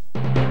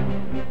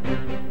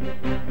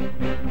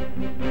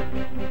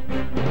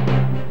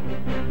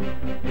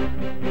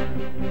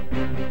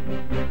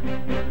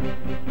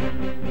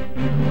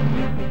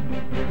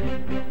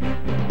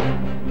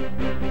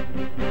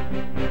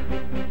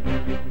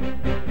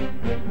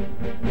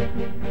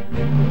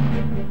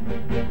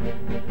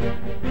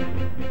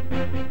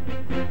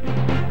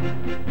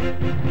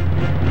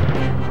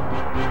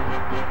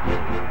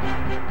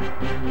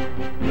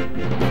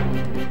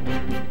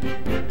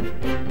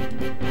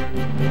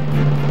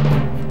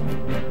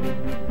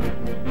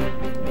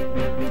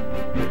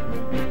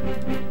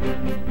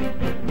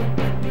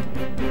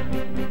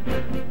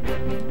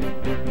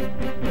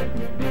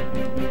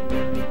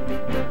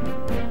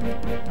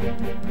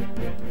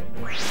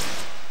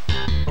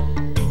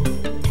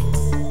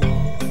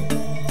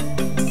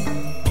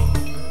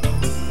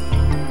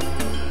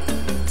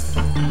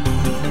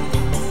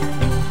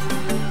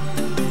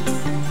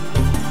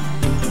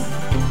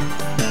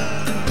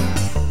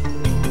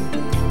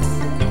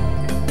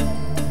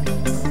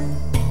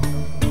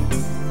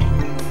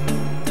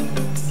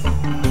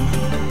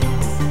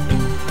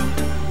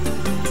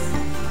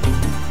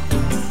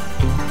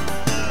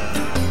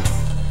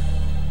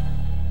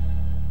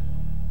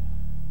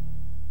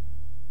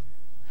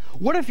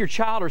 What if your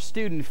child or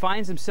student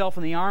finds himself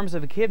in the arms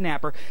of a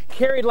kidnapper,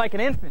 carried like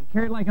an infant,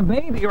 carried like a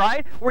baby,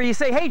 right? Where you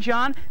say, hey,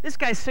 John, this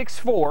guy's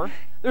 6'4".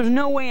 There's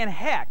no way in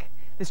heck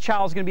this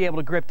child's going to be able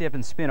to grip, dip,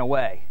 and spin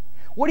away.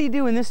 What do you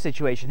do in this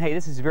situation? Hey,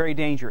 this is very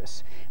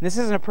dangerous. And this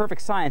isn't a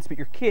perfect science, but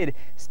your kid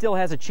still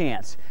has a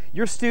chance.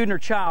 Your student or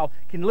child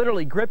can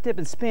literally grip, dip,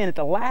 and spin at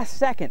the last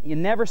second. You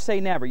never say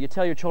never. You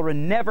tell your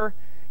children never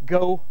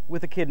go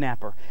with a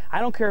kidnapper. I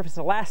don't care if it's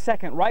the last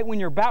second, right when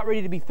you're about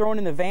ready to be thrown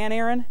in the van,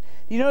 Aaron.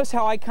 You notice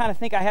how I kind of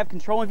think I have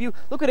control of you?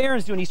 Look what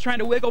Aaron's doing. He's trying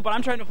to wiggle, but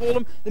I'm trying to hold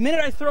him. The minute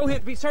I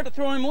start to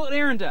throw him, look what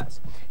Aaron does.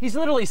 He's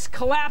literally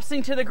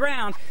collapsing to the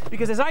ground,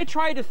 because as I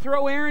tried to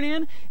throw Aaron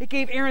in, it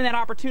gave Aaron that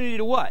opportunity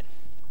to what?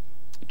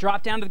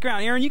 Drop down to the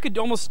ground. Aaron, you could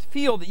almost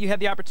feel that you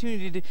had the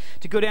opportunity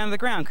to go down to the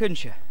ground,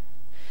 couldn't you?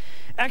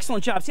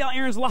 Excellent job. See how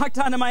Aaron's locked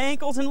onto my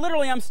ankles? And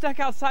literally I'm stuck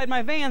outside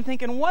my van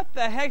thinking, what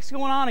the heck's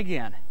going on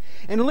again?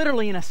 And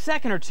literally in a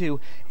second or two,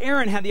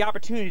 Aaron had the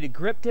opportunity to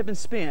grip, dip, and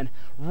spin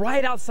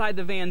right outside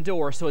the van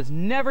door, so it's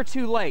never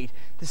too late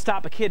to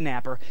stop a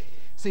kidnapper.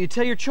 So you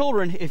tell your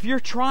children, if you're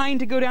trying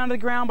to go down to the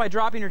ground by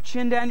dropping your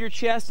chin down to your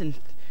chest and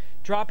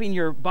dropping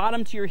your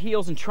bottom to your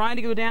heels and trying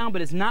to go down,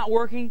 but it's not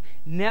working,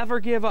 never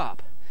give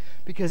up.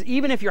 Because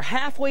even if you're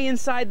halfway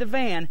inside the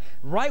van,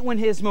 right when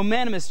his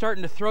momentum is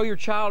starting to throw your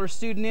child or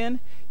student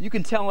in, you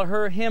can tell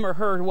him or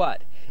her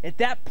what? At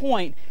that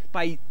point,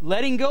 by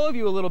letting go of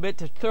you a little bit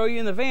to throw you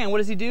in the van, what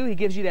does he do? He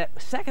gives you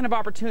that second of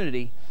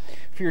opportunity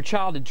for your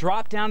child to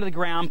drop down to the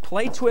ground,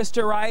 play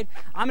twister, right?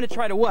 I'm going to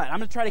try to what? I'm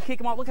going to try to kick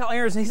him off. Look how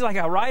Aaron's, he's like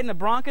riding a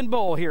bronco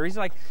bull here. He's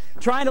like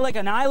trying to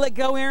and I let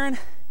go, Aaron.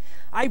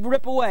 I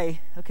rip away.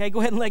 Okay,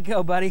 go ahead and let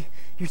go, buddy.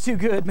 You're too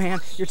good, man.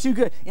 You're too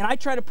good. And I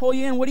try to pull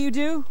you in. What do you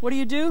do? What do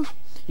you do?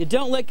 You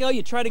don't let go.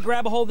 You try to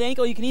grab a hold of the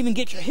ankle. You can even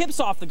get your hips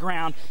off the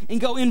ground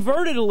and go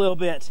inverted a little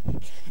bit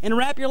and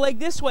wrap your leg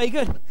this way.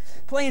 Good.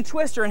 Playing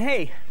twister. And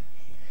hey,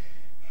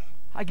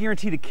 I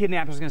guarantee the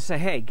kidnapper's going to say,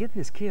 hey, get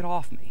this kid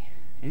off me.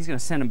 And he's going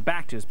to send him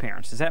back to his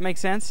parents. Does that make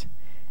sense?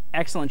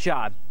 Excellent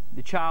job.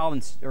 The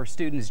child or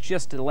student has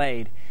just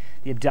delayed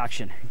the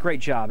abduction. Great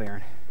job,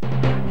 Aaron.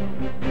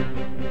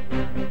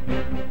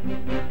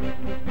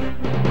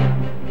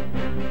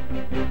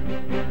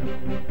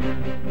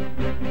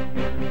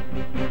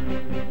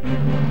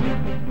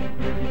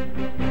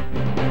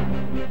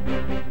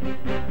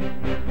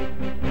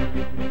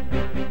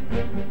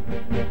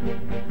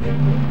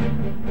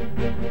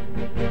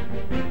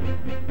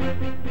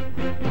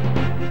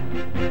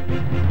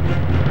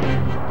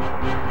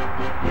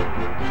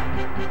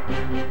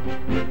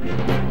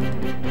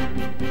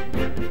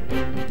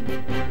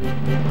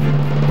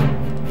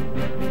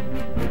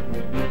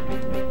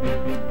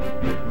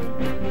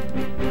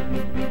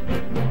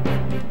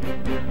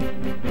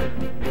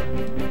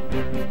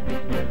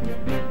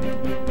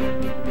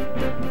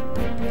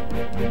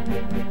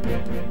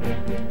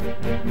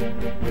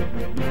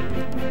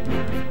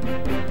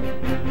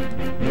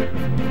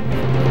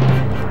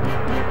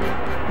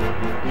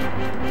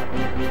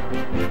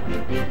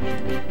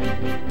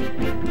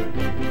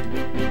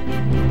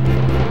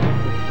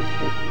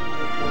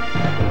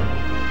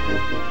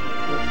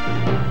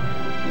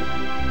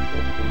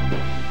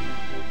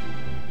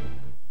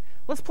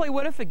 Let's play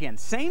what if again.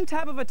 Same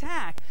type of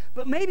attack,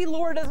 but maybe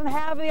Laura doesn't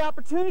have the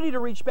opportunity to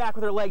reach back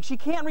with her leg. She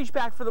can't reach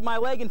back for my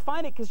leg and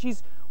find it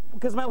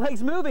because my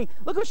leg's moving.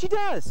 Look what she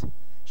does.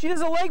 She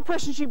does a leg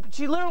push, and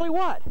she literally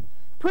what?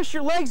 Push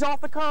your legs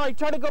off the car, like,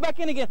 try to go back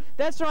in again.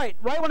 That's right.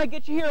 Right when I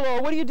get you here,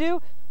 Laura, what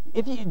do?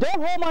 If you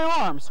don't hold my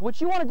arms, what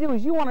you want to do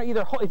is you want to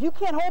either hold, if you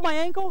can't hold my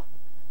ankle,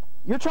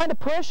 you're trying to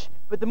push,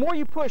 but the more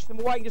you push, the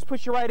more I can just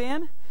push you right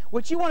in.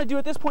 What you want to do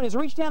at this point is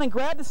reach down and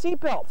grab the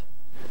seatbelt.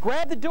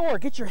 Grab the door,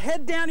 get your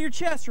head down to your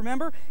chest,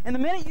 remember? And the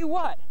minute you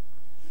what?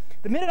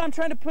 The minute I'm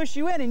trying to push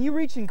you in and you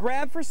reach and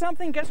grab for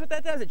something, guess what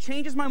that does? It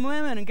changes my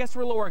momentum, and guess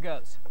where Laura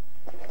goes?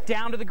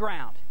 Down to the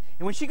ground.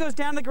 And when she goes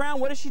down to the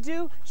ground, what does she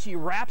do? She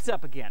wraps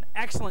up again.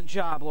 Excellent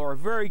job, Laura.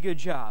 Very good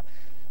job.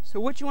 So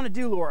what you want to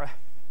do, Laura,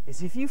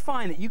 is if you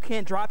find that you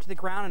can't drop to the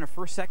ground in the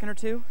first second or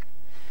two,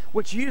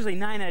 which usually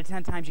 9 out of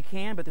 10 times you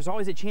can, but there's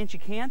always a chance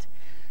you can't,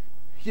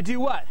 you do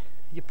what?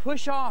 You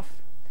push off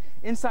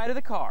inside of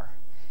the car.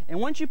 And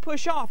once you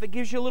push off, it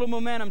gives you a little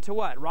momentum to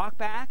what? Rock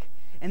back.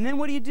 And then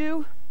what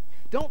do?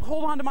 Don't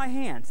hold on to my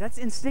hands. That's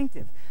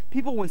instinctive.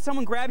 People, when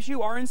someone grabs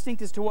you, our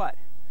instinct is to what?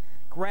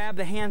 Grab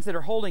the hands that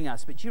are holding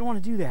us. But you don't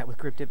want to do that with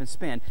grip, dip, and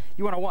spin.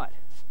 You want to what?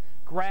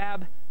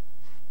 Grab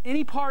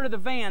any part of the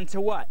van to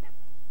what?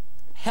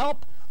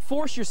 Help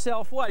force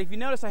yourself what? If you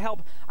notice, I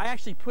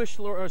actually push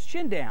Laura's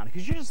chin down,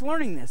 because you're just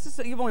learning this.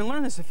 You've only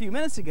learned this a few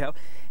minutes ago,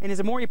 and as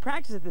the more you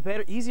practice it, the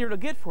better, easier it'll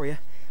get for you.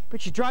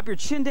 But you drop your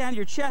chin down to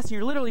your chest, and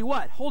you're literally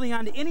what? Holding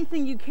on to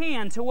anything you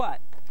can to what?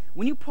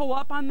 When you pull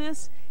up on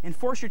this and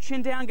force your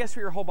chin down, guess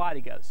where your whole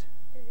body goes?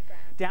 To the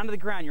ground. Down to the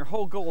ground. Your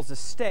whole goal is to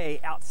stay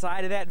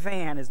outside of that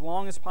van as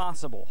long as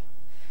possible.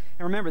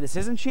 And remember, this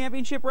isn't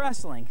championship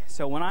wrestling,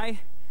 so when I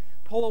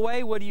pull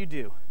away, what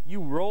do?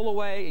 You roll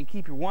away and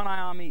keep your one eye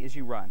on me as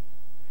you run.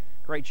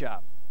 Great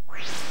job.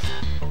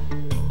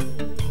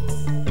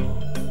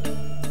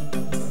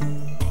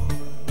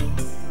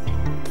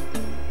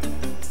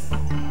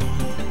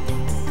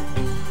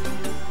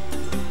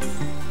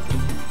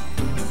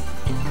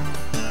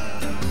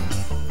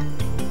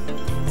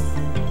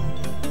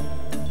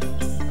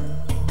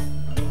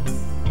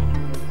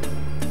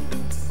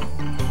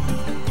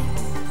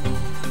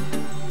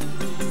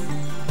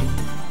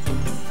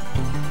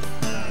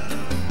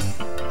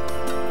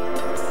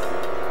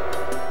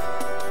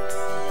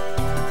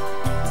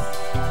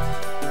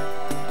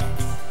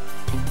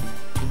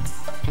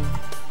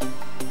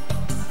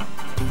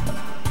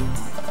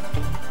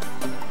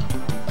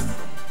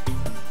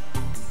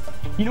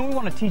 You know, we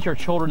want to teach our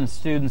children and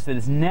students that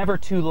it's never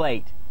too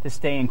late to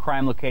stay in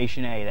crime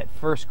location A, that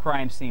first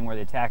crime scene where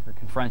the attacker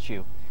confronts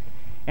you.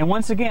 And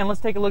once again,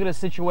 let's take a look at a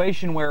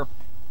situation where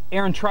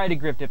Aaron tried to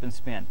grip, dip, and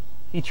spin.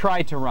 He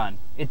tried to run.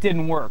 It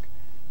didn't work.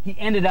 He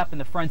ended up in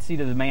the front seat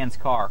of the man's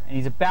car, and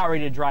he's about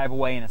ready to drive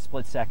away in a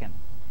split second.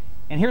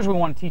 And here's what we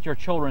want to teach our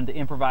children to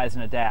improvise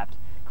and adapt.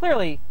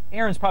 Clearly,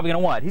 Aaron's probably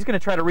going to what? He's going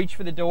to try to reach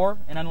for the door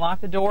and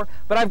unlock the door,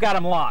 but I've got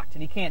him locked,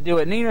 and he can't do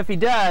it. And even if he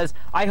does,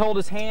 I hold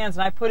his hands,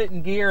 and I put it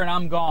in gear, and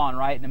I'm gone,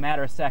 right, in a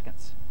matter of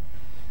seconds.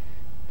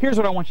 Here's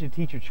what I want you to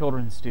teach your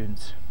children and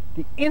students.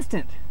 The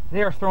instant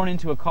they are thrown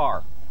into a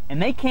car,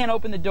 and they can't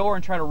open the door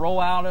and try to roll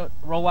out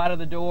of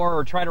the door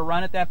or try to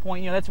run at that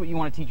point, you know, that's what you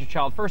want to teach your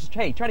child. First,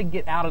 hey, try to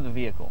get out of the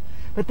vehicle.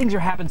 But things are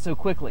happening so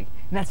quickly,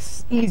 and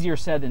that's easier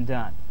said than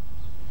done.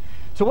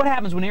 So what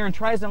happens when Aaron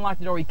tries to unlock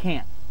the door? He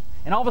can't.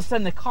 And all of a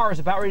sudden the car is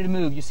about ready to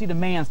move. You see the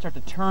man start to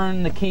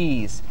turn the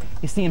keys.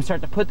 You see him start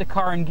to put the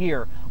car in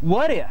gear.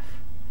 What if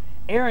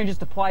Aaron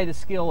just applied the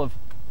skill of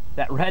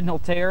that retinal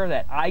tear,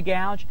 that eye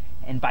gouge,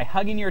 and by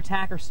hugging your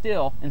attacker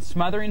still and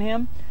smothering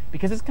him,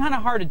 because it's kind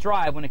of hard to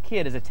drive when a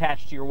kid is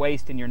attached to your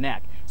waist and your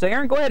neck. So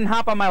Aaron, go ahead and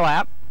hop on my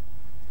lap.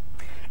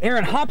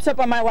 Aaron hops up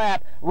on my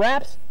lap,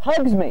 wraps,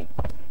 hugs me.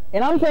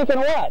 And I'm thinking,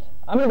 what?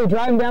 I'm going to be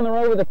driving down the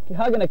road with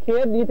hugging a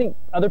kid? Do you think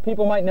other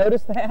people might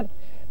notice that?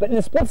 But in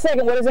a split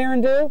second, what does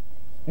Aaron do?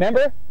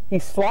 Remember, he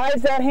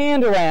slides that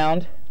hand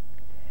around,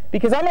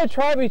 because I'm going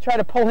to try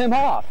to pull him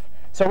off.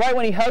 So right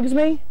when he hugs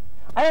me,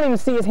 I don't even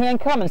see his hand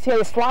coming. See how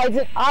he slides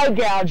it? Eye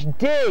gouge,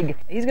 dig.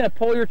 He's going to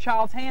pull your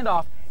child's hand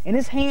off, and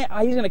his hand,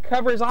 he's going to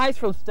cover his eyes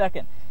for a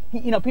second.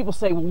 You know, people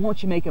say, well,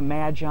 won't you make him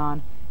mad,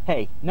 John?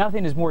 Hey,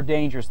 nothing is more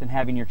dangerous than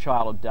having your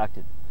child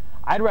abducted.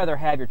 I'd rather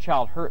have your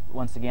child hurt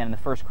once again in the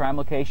first crime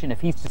location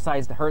if he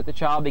decides to hurt the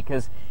child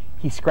because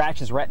he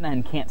scratches retina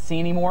and can't see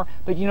anymore.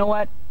 But you know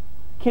what?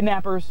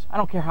 Kidnappers, I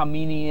don't care how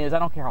mean he is, I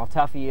don't care how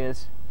tough he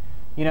is.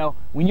 You know,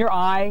 when your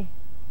eye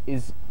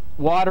is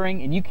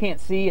watering and you can't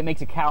see, it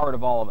makes a coward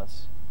of all of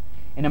us.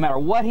 And no matter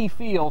what he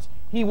feels,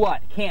 he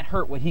what? Can't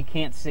hurt what he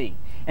can't see.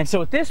 And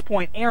so at this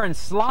point, Aaron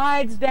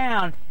slides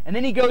down, and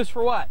then he goes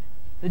for what?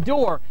 The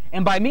door.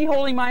 And by me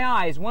holding my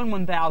eyes,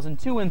 1/1000,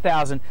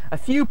 2/1000, a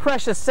few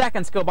precious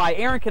seconds go by.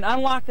 Aaron can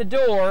unlock the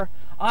door.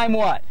 I'm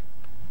what?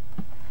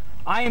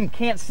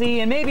 Can't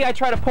see, and maybe I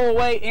try to pull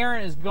away.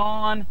 Aaron is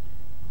gone.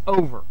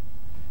 Over.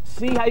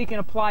 See how you can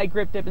apply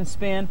grip, dip, and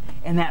spin,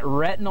 and that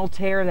retinal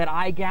tear, that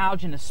eye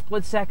gouge in a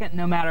split second,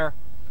 no matter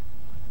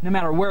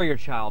where your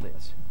child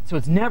is. So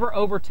it's never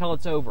over till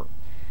it's over.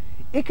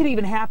 It could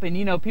even happen,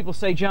 you know, people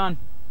say, John,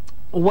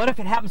 What if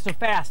it happens so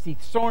fast, he's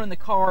thrown in the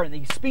car and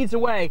he speeds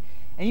away,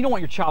 and you don't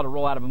want your child to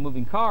roll out of a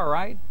moving car,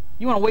 right?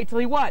 You want to wait till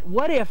he what?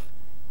 What if,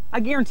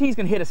 I guarantee he's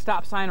going to hit a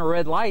stop sign or a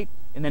red light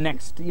in the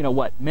next,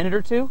 minute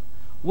or two?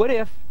 What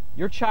if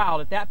your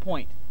child at that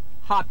point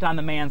hopped on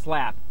the man's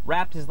lap,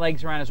 wrapped his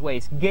legs around his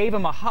waist, gave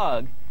him a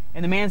hug,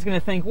 and the man's going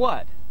to think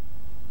what?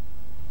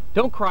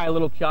 Don't cry,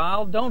 little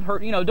child. Don't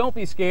hurt, don't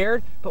be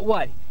scared. But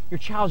what? Your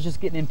child's just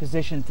getting in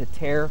position to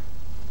tear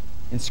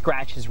and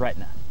scratch his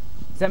retina.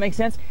 Does that make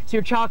sense? So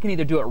your child can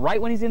either do it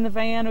right when he's in the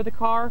van or the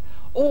car,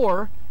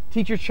 or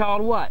teach your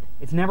child what?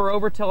 It's never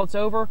over till it's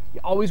over.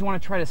 You always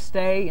want to try to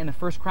stay in the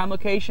first crime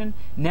location,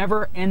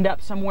 never end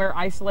up somewhere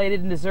isolated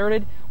and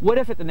deserted. What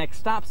if at the next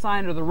stop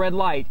sign or the red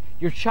light,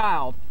 your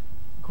child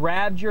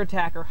grabbed your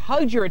attacker,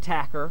 hugged your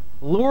attacker,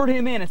 lured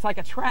him in? It's like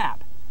a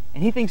trap.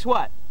 And he thinks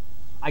what?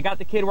 I got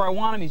the kid where I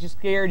want him, he's just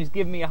scared, he's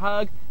giving me a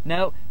hug.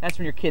 No, that's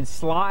when your kid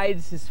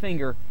slides his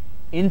finger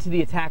into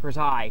the attacker's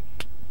eye,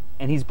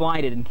 and he's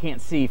blinded and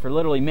can't see for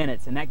literally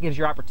minutes, and that gives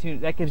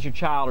your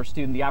child or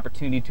student the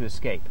opportunity to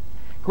escape.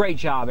 Great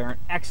job, Aaron.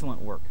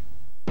 Excellent work.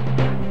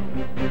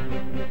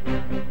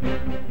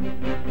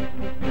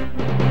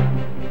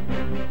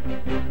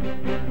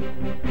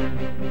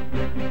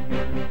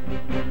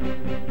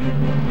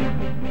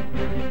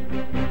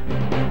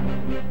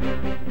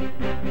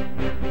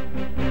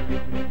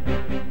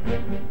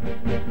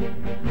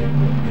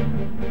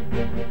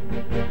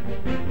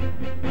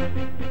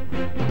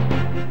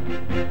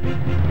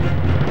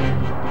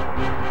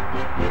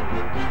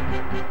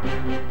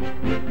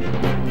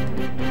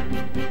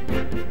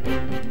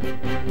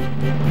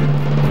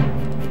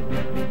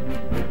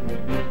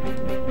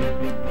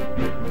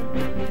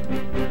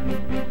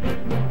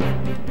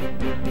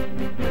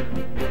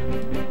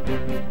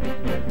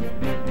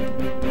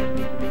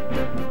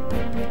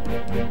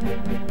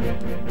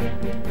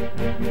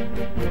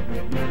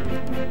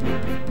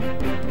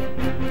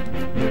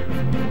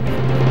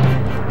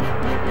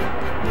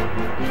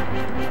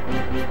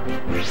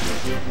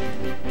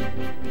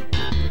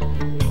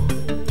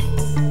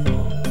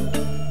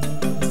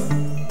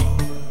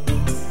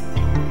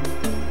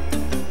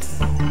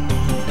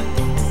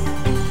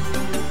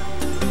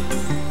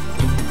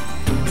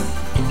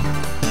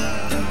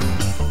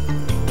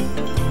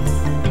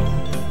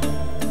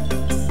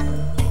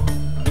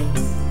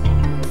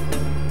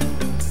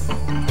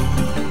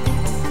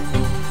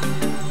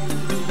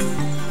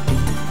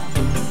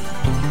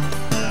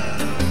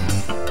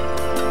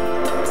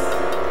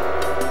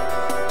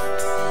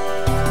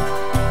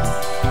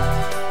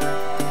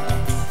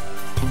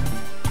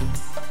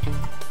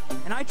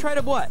 Try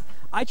to what?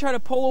 I try to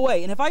pull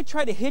away. And if I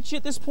try to hit you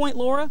at this point,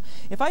 Laura,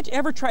 if I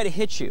ever try to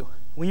hit you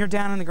when you're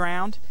down on the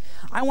ground,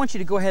 I want you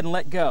to go ahead and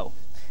let go.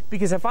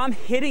 Because if I'm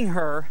hitting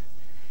her,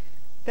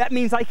 that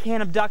means I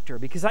can't abduct her,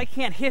 because I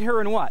can't hit her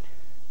and what?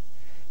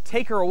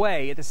 Take her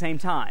away at the same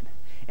time.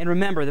 And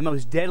remember, the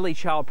most deadly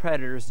child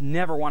predators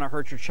never want to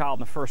hurt your child in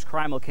the first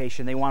crime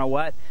location. They want to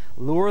what?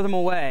 Lure them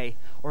away,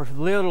 or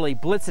literally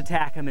blitz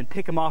attack them and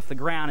pick them off the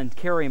ground and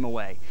carry them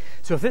away.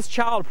 So if this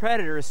child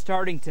predator is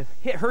starting to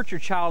hurt your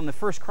child in the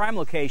first crime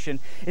location,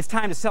 it's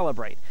time to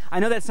celebrate. I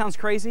know that sounds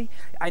crazy.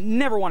 I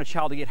never want a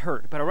child to get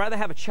hurt, but I'd rather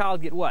have a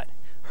child get what?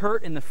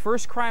 Hurt in the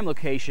first crime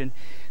location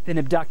than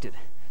abducted.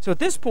 So at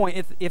this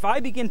point, if I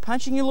begin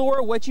punching you,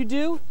 Laura, what you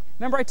do,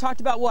 remember I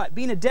talked about what?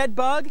 Being a dead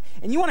bug,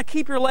 and you want to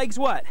keep your legs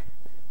what?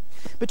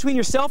 Between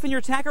yourself and your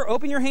attacker.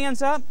 Open your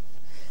hands up.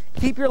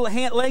 Keep your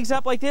legs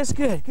up like this.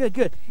 Good, good,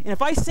 good. And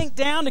if I sink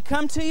down to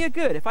come to you,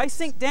 good. If I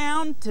sink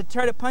down to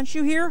try to punch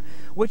you here,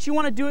 what you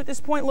want to do at this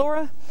point,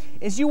 Laura,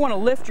 is you want to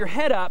lift your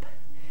head up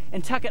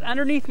and tuck it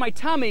underneath my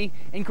tummy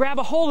and grab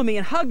a hold of me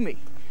and hug me.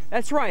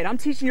 That's right. I'm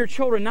teaching your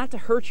children not to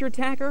hurt your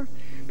attacker,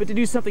 but to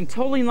do something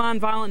totally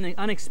nonviolent and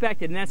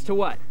unexpected, and that's to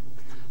what?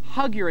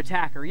 Hug your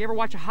attacker. You ever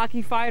watch a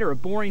hockey fight or a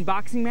boring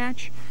boxing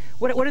match?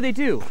 What do they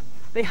do?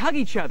 They hug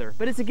each other,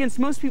 but it's against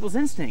most people's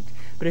instinct.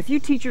 But if you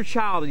teach your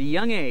child at a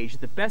young age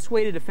that the best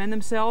way to defend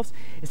themselves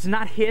is to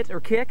not hit or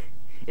kick,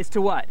 it's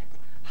to what?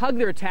 Hug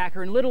their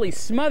attacker and literally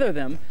smother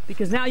them,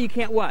 because now you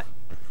can't what?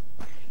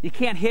 You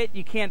can't hit,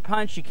 you can't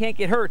punch, you can't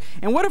get hurt.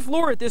 And what if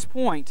Laura at this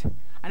point,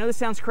 I know this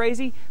sounds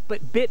crazy,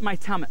 but bit my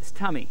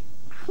tummy?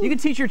 You can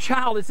teach your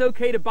child it's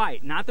okay to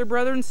bite, not their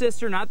brother and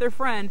sister, not their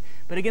friend,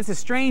 but against a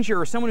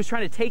stranger or someone who's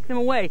trying to take them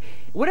away.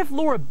 What if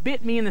Laura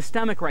bit me in the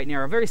stomach right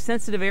now, a very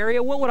sensitive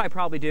area? What would I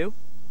probably do?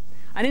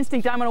 An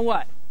instinct, I'm gonna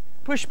what?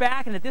 Push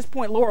back, and at this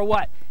point, Laura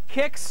what?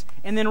 Kicks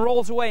and then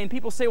rolls away, and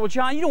people say, well,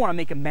 John, you don't want to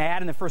make him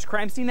mad in the first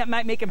crime scene. That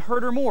might make him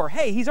hurt her more.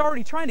 Hey, he's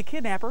already trying to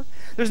kidnap her.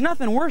 There's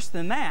nothing worse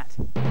than that.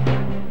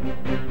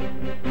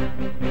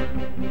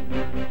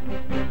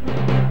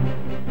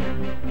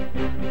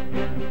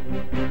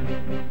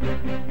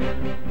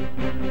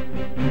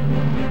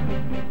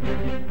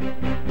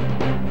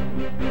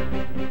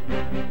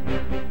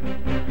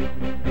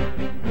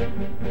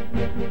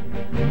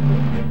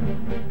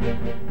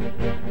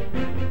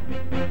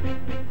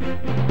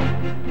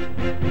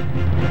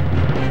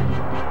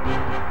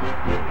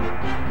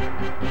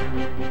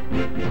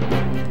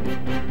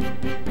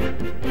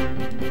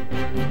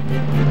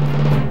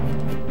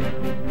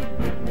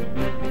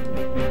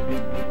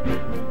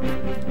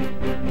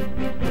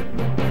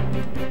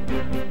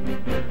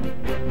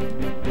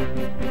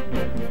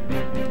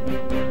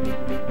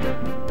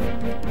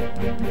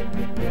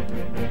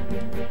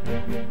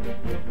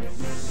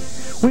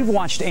 We've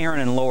watched Aaron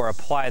and Laura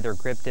apply their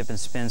grip, dip, and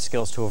spin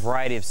skills to a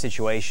variety of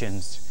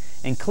situations,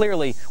 and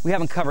clearly we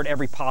haven't covered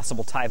every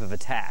possible type of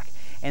attack.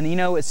 And you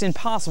know, it's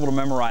impossible to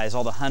memorize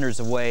all the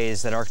hundreds of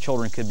ways that our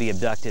children could be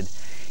abducted.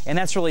 And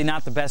that's really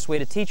not the best way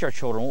to teach our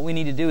children. What we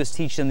need to do is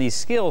teach them these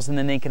skills, and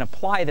then they can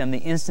apply them the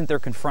instant they're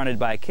confronted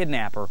by a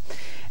kidnapper.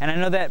 And I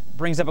know that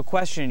brings up a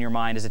question in your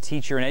mind as a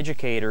teacher and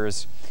educator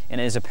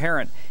and as a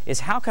parent,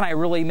 is how can I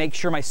really make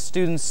sure my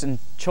students and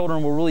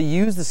children will really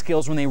use the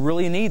skills when they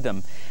really need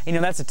them? You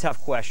know, that's a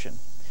tough question.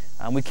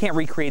 We can't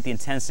recreate the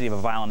intensity of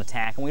a violent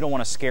attack, and we don't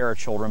want to scare our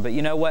children. But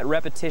you know what?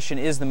 Repetition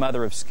is the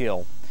mother of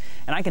skill.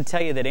 And I can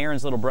tell you that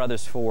Aaron's little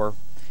brother's 4,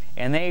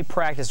 and they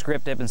practice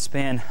grip, dip, and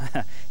spin,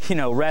 you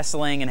know,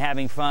 wrestling and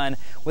having fun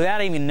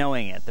without even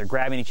knowing it. They're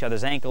grabbing each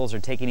other's ankles or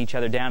taking each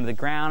other down to the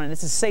ground, and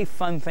it's a safe,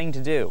 fun thing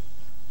to do.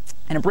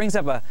 And it brings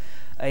up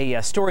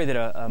a story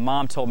that a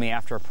mom told me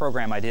after a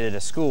program I did at a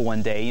school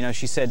one day. You know,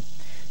 she said,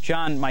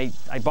 John, I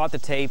bought the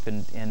tape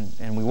and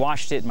we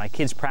watched it, and my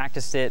kids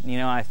practiced it. And, you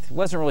know, I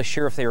wasn't really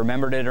sure if they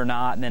remembered it or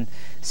not. And then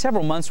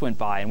several months went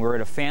by, and we were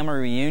at a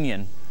family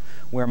reunion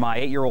where my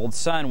 8-year-old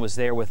son was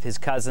there with his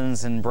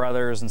cousins and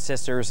brothers and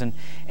sisters, and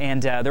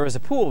there was a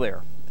pool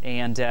there.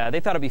 And they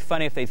thought it'd be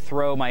funny if they'd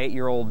throw my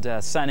 8-year-old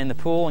son in the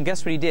pool, and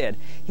guess what he did?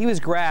 He was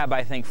grabbed by,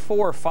 I think,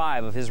 4 or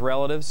 5 of his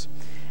relatives,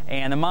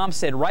 and the mom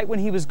said right when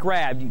he was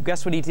grabbed,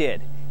 guess what he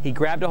did? He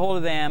grabbed a hold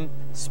of them,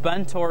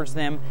 spun towards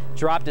them,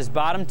 dropped his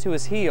bottom to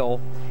his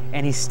heel,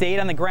 and he stayed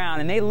on the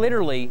ground, and they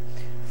literally,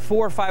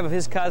 4 or 5 of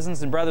his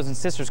cousins and brothers and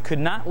sisters could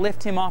not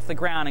lift him off the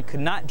ground and could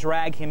not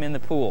drag him in the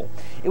pool.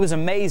 It was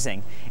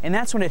amazing. And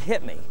that's when it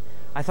hit me.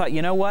 I thought,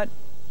 you know what?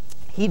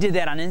 He did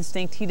that on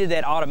instinct. He did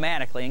that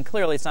automatically. And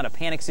clearly it's not a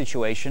panic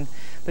situation.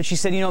 But she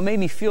said, you know, it made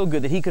me feel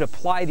good that he could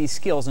apply these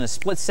skills in a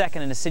split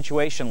second in a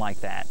situation like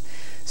that.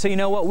 So you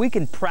know what? We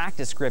can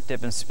practice grip,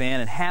 dip, and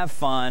spin and have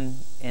fun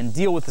and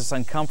deal with this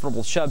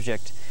uncomfortable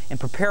subject and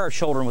prepare our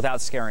children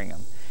without scaring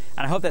them.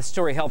 And I hope that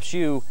story helps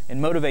you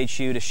and motivates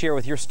you to share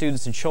with your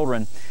students and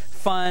children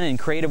fun and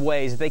creative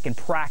ways that they can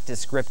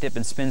practice grip, dip,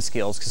 and spin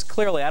skills. Because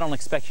clearly I don't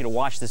expect you to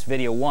watch this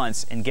video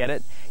once and get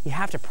it. You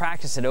have to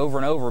practice it over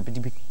and over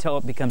until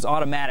it becomes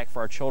automatic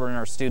for our children and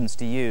our students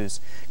to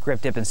use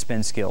grip, dip, and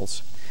spin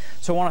skills.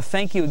 So I want to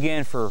thank you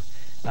again for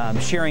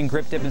sharing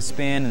grip, dip, and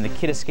spin and the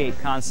kid escape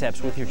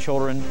concepts with your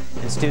children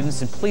and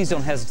students. And please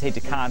don't hesitate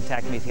to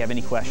contact me if you have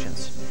any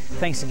questions.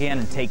 Thanks again,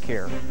 and take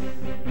care.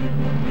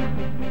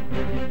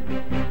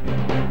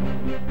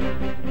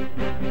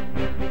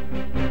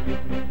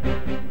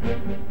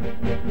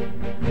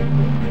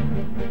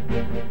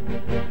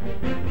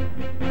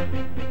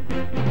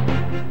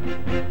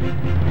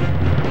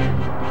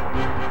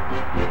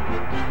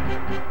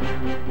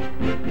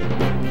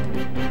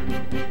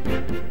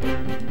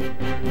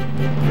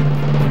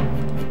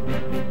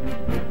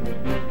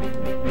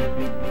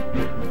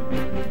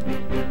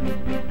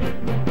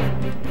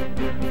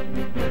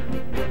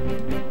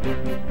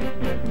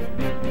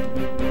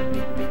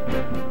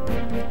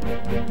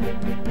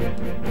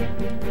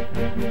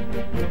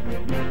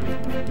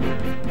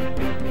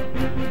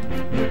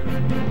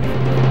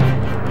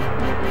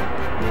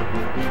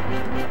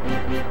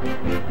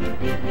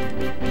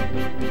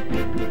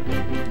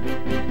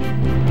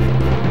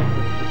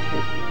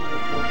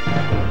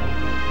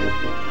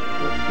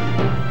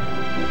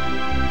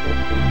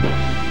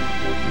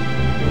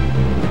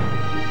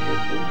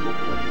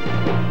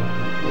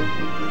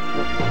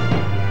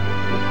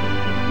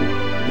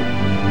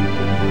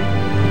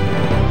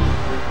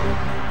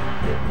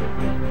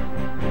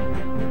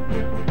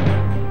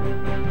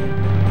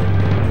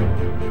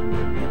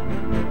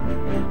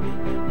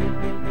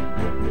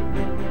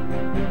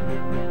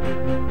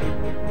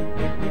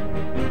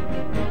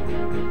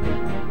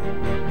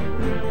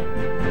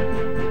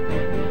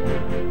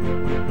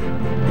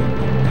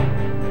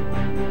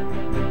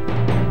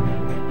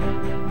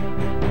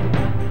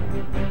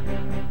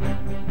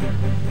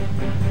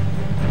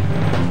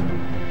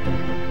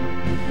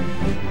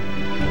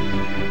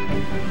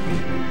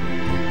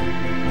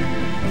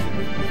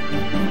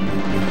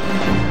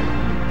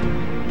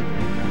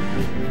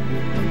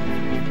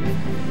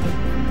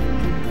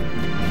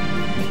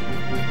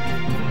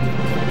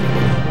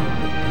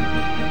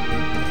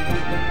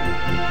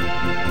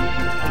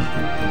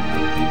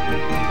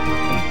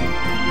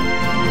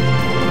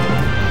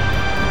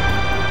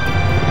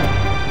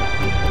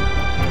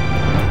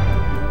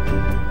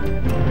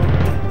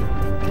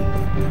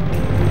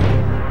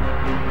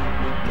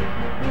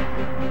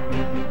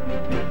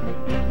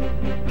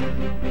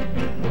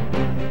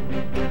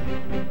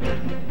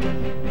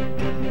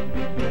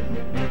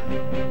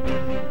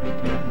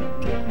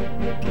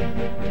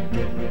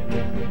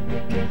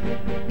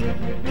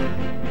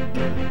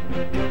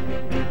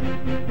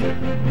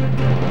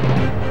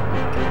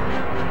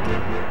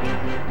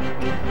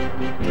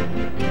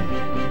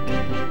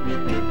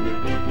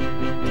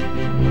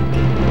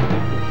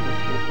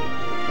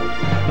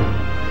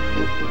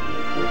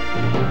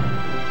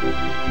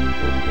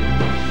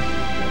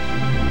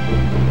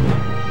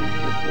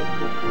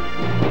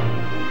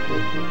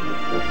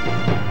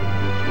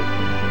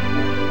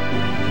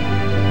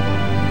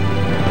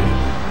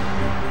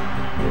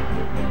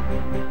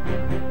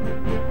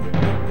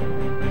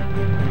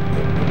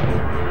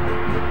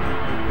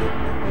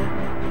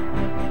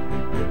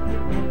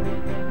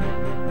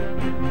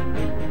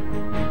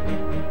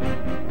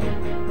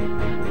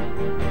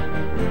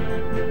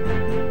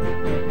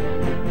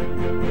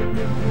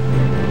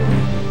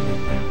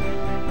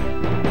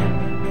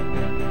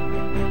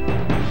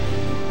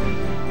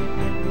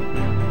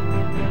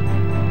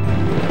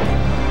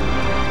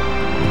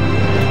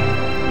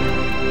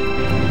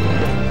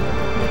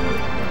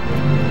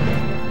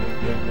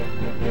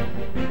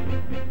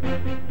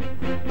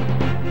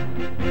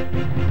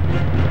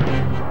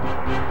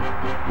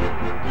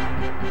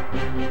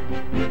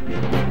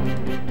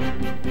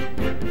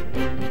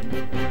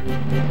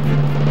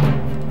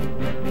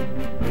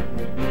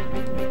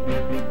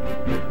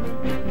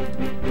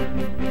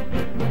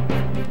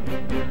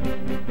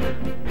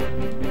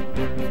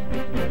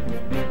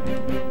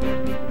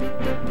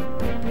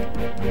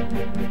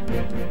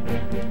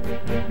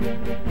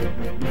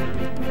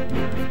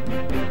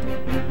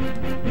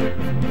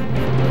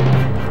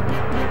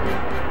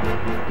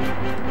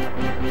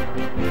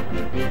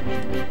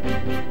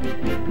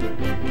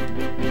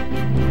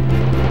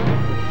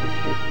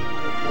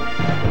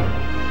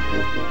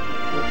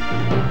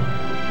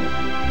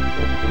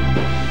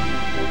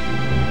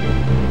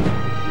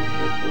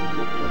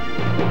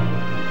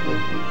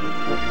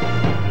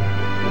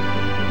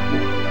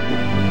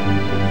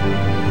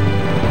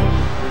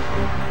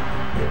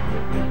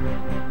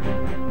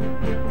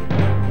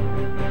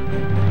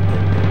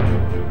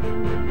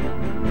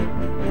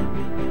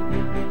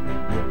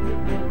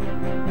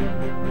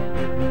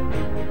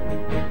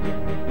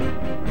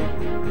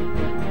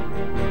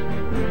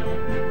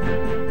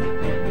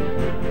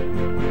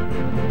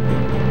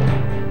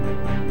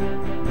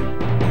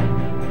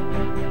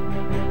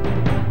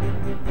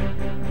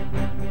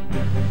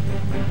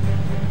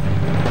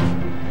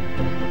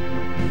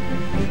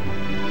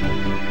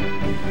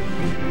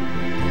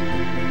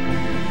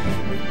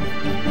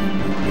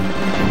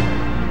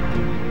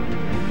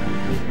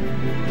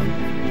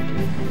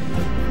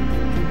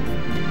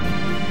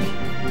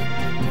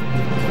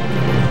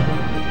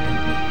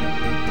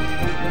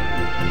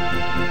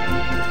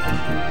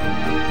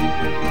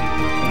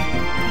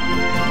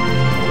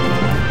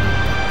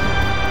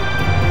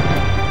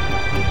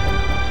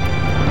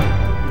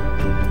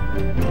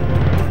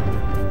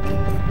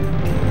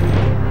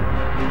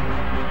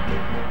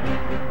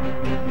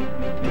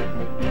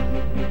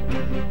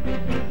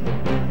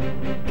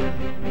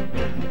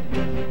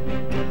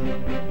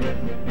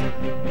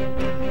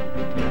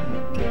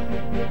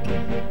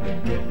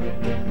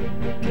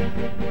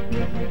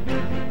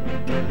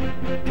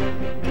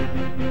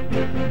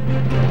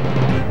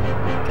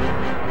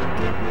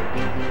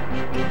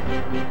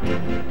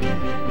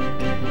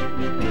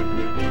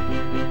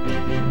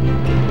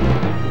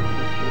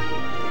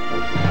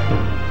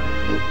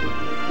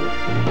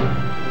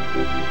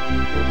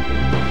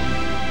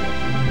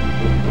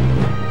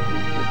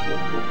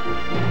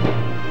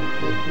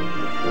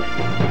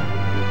 it.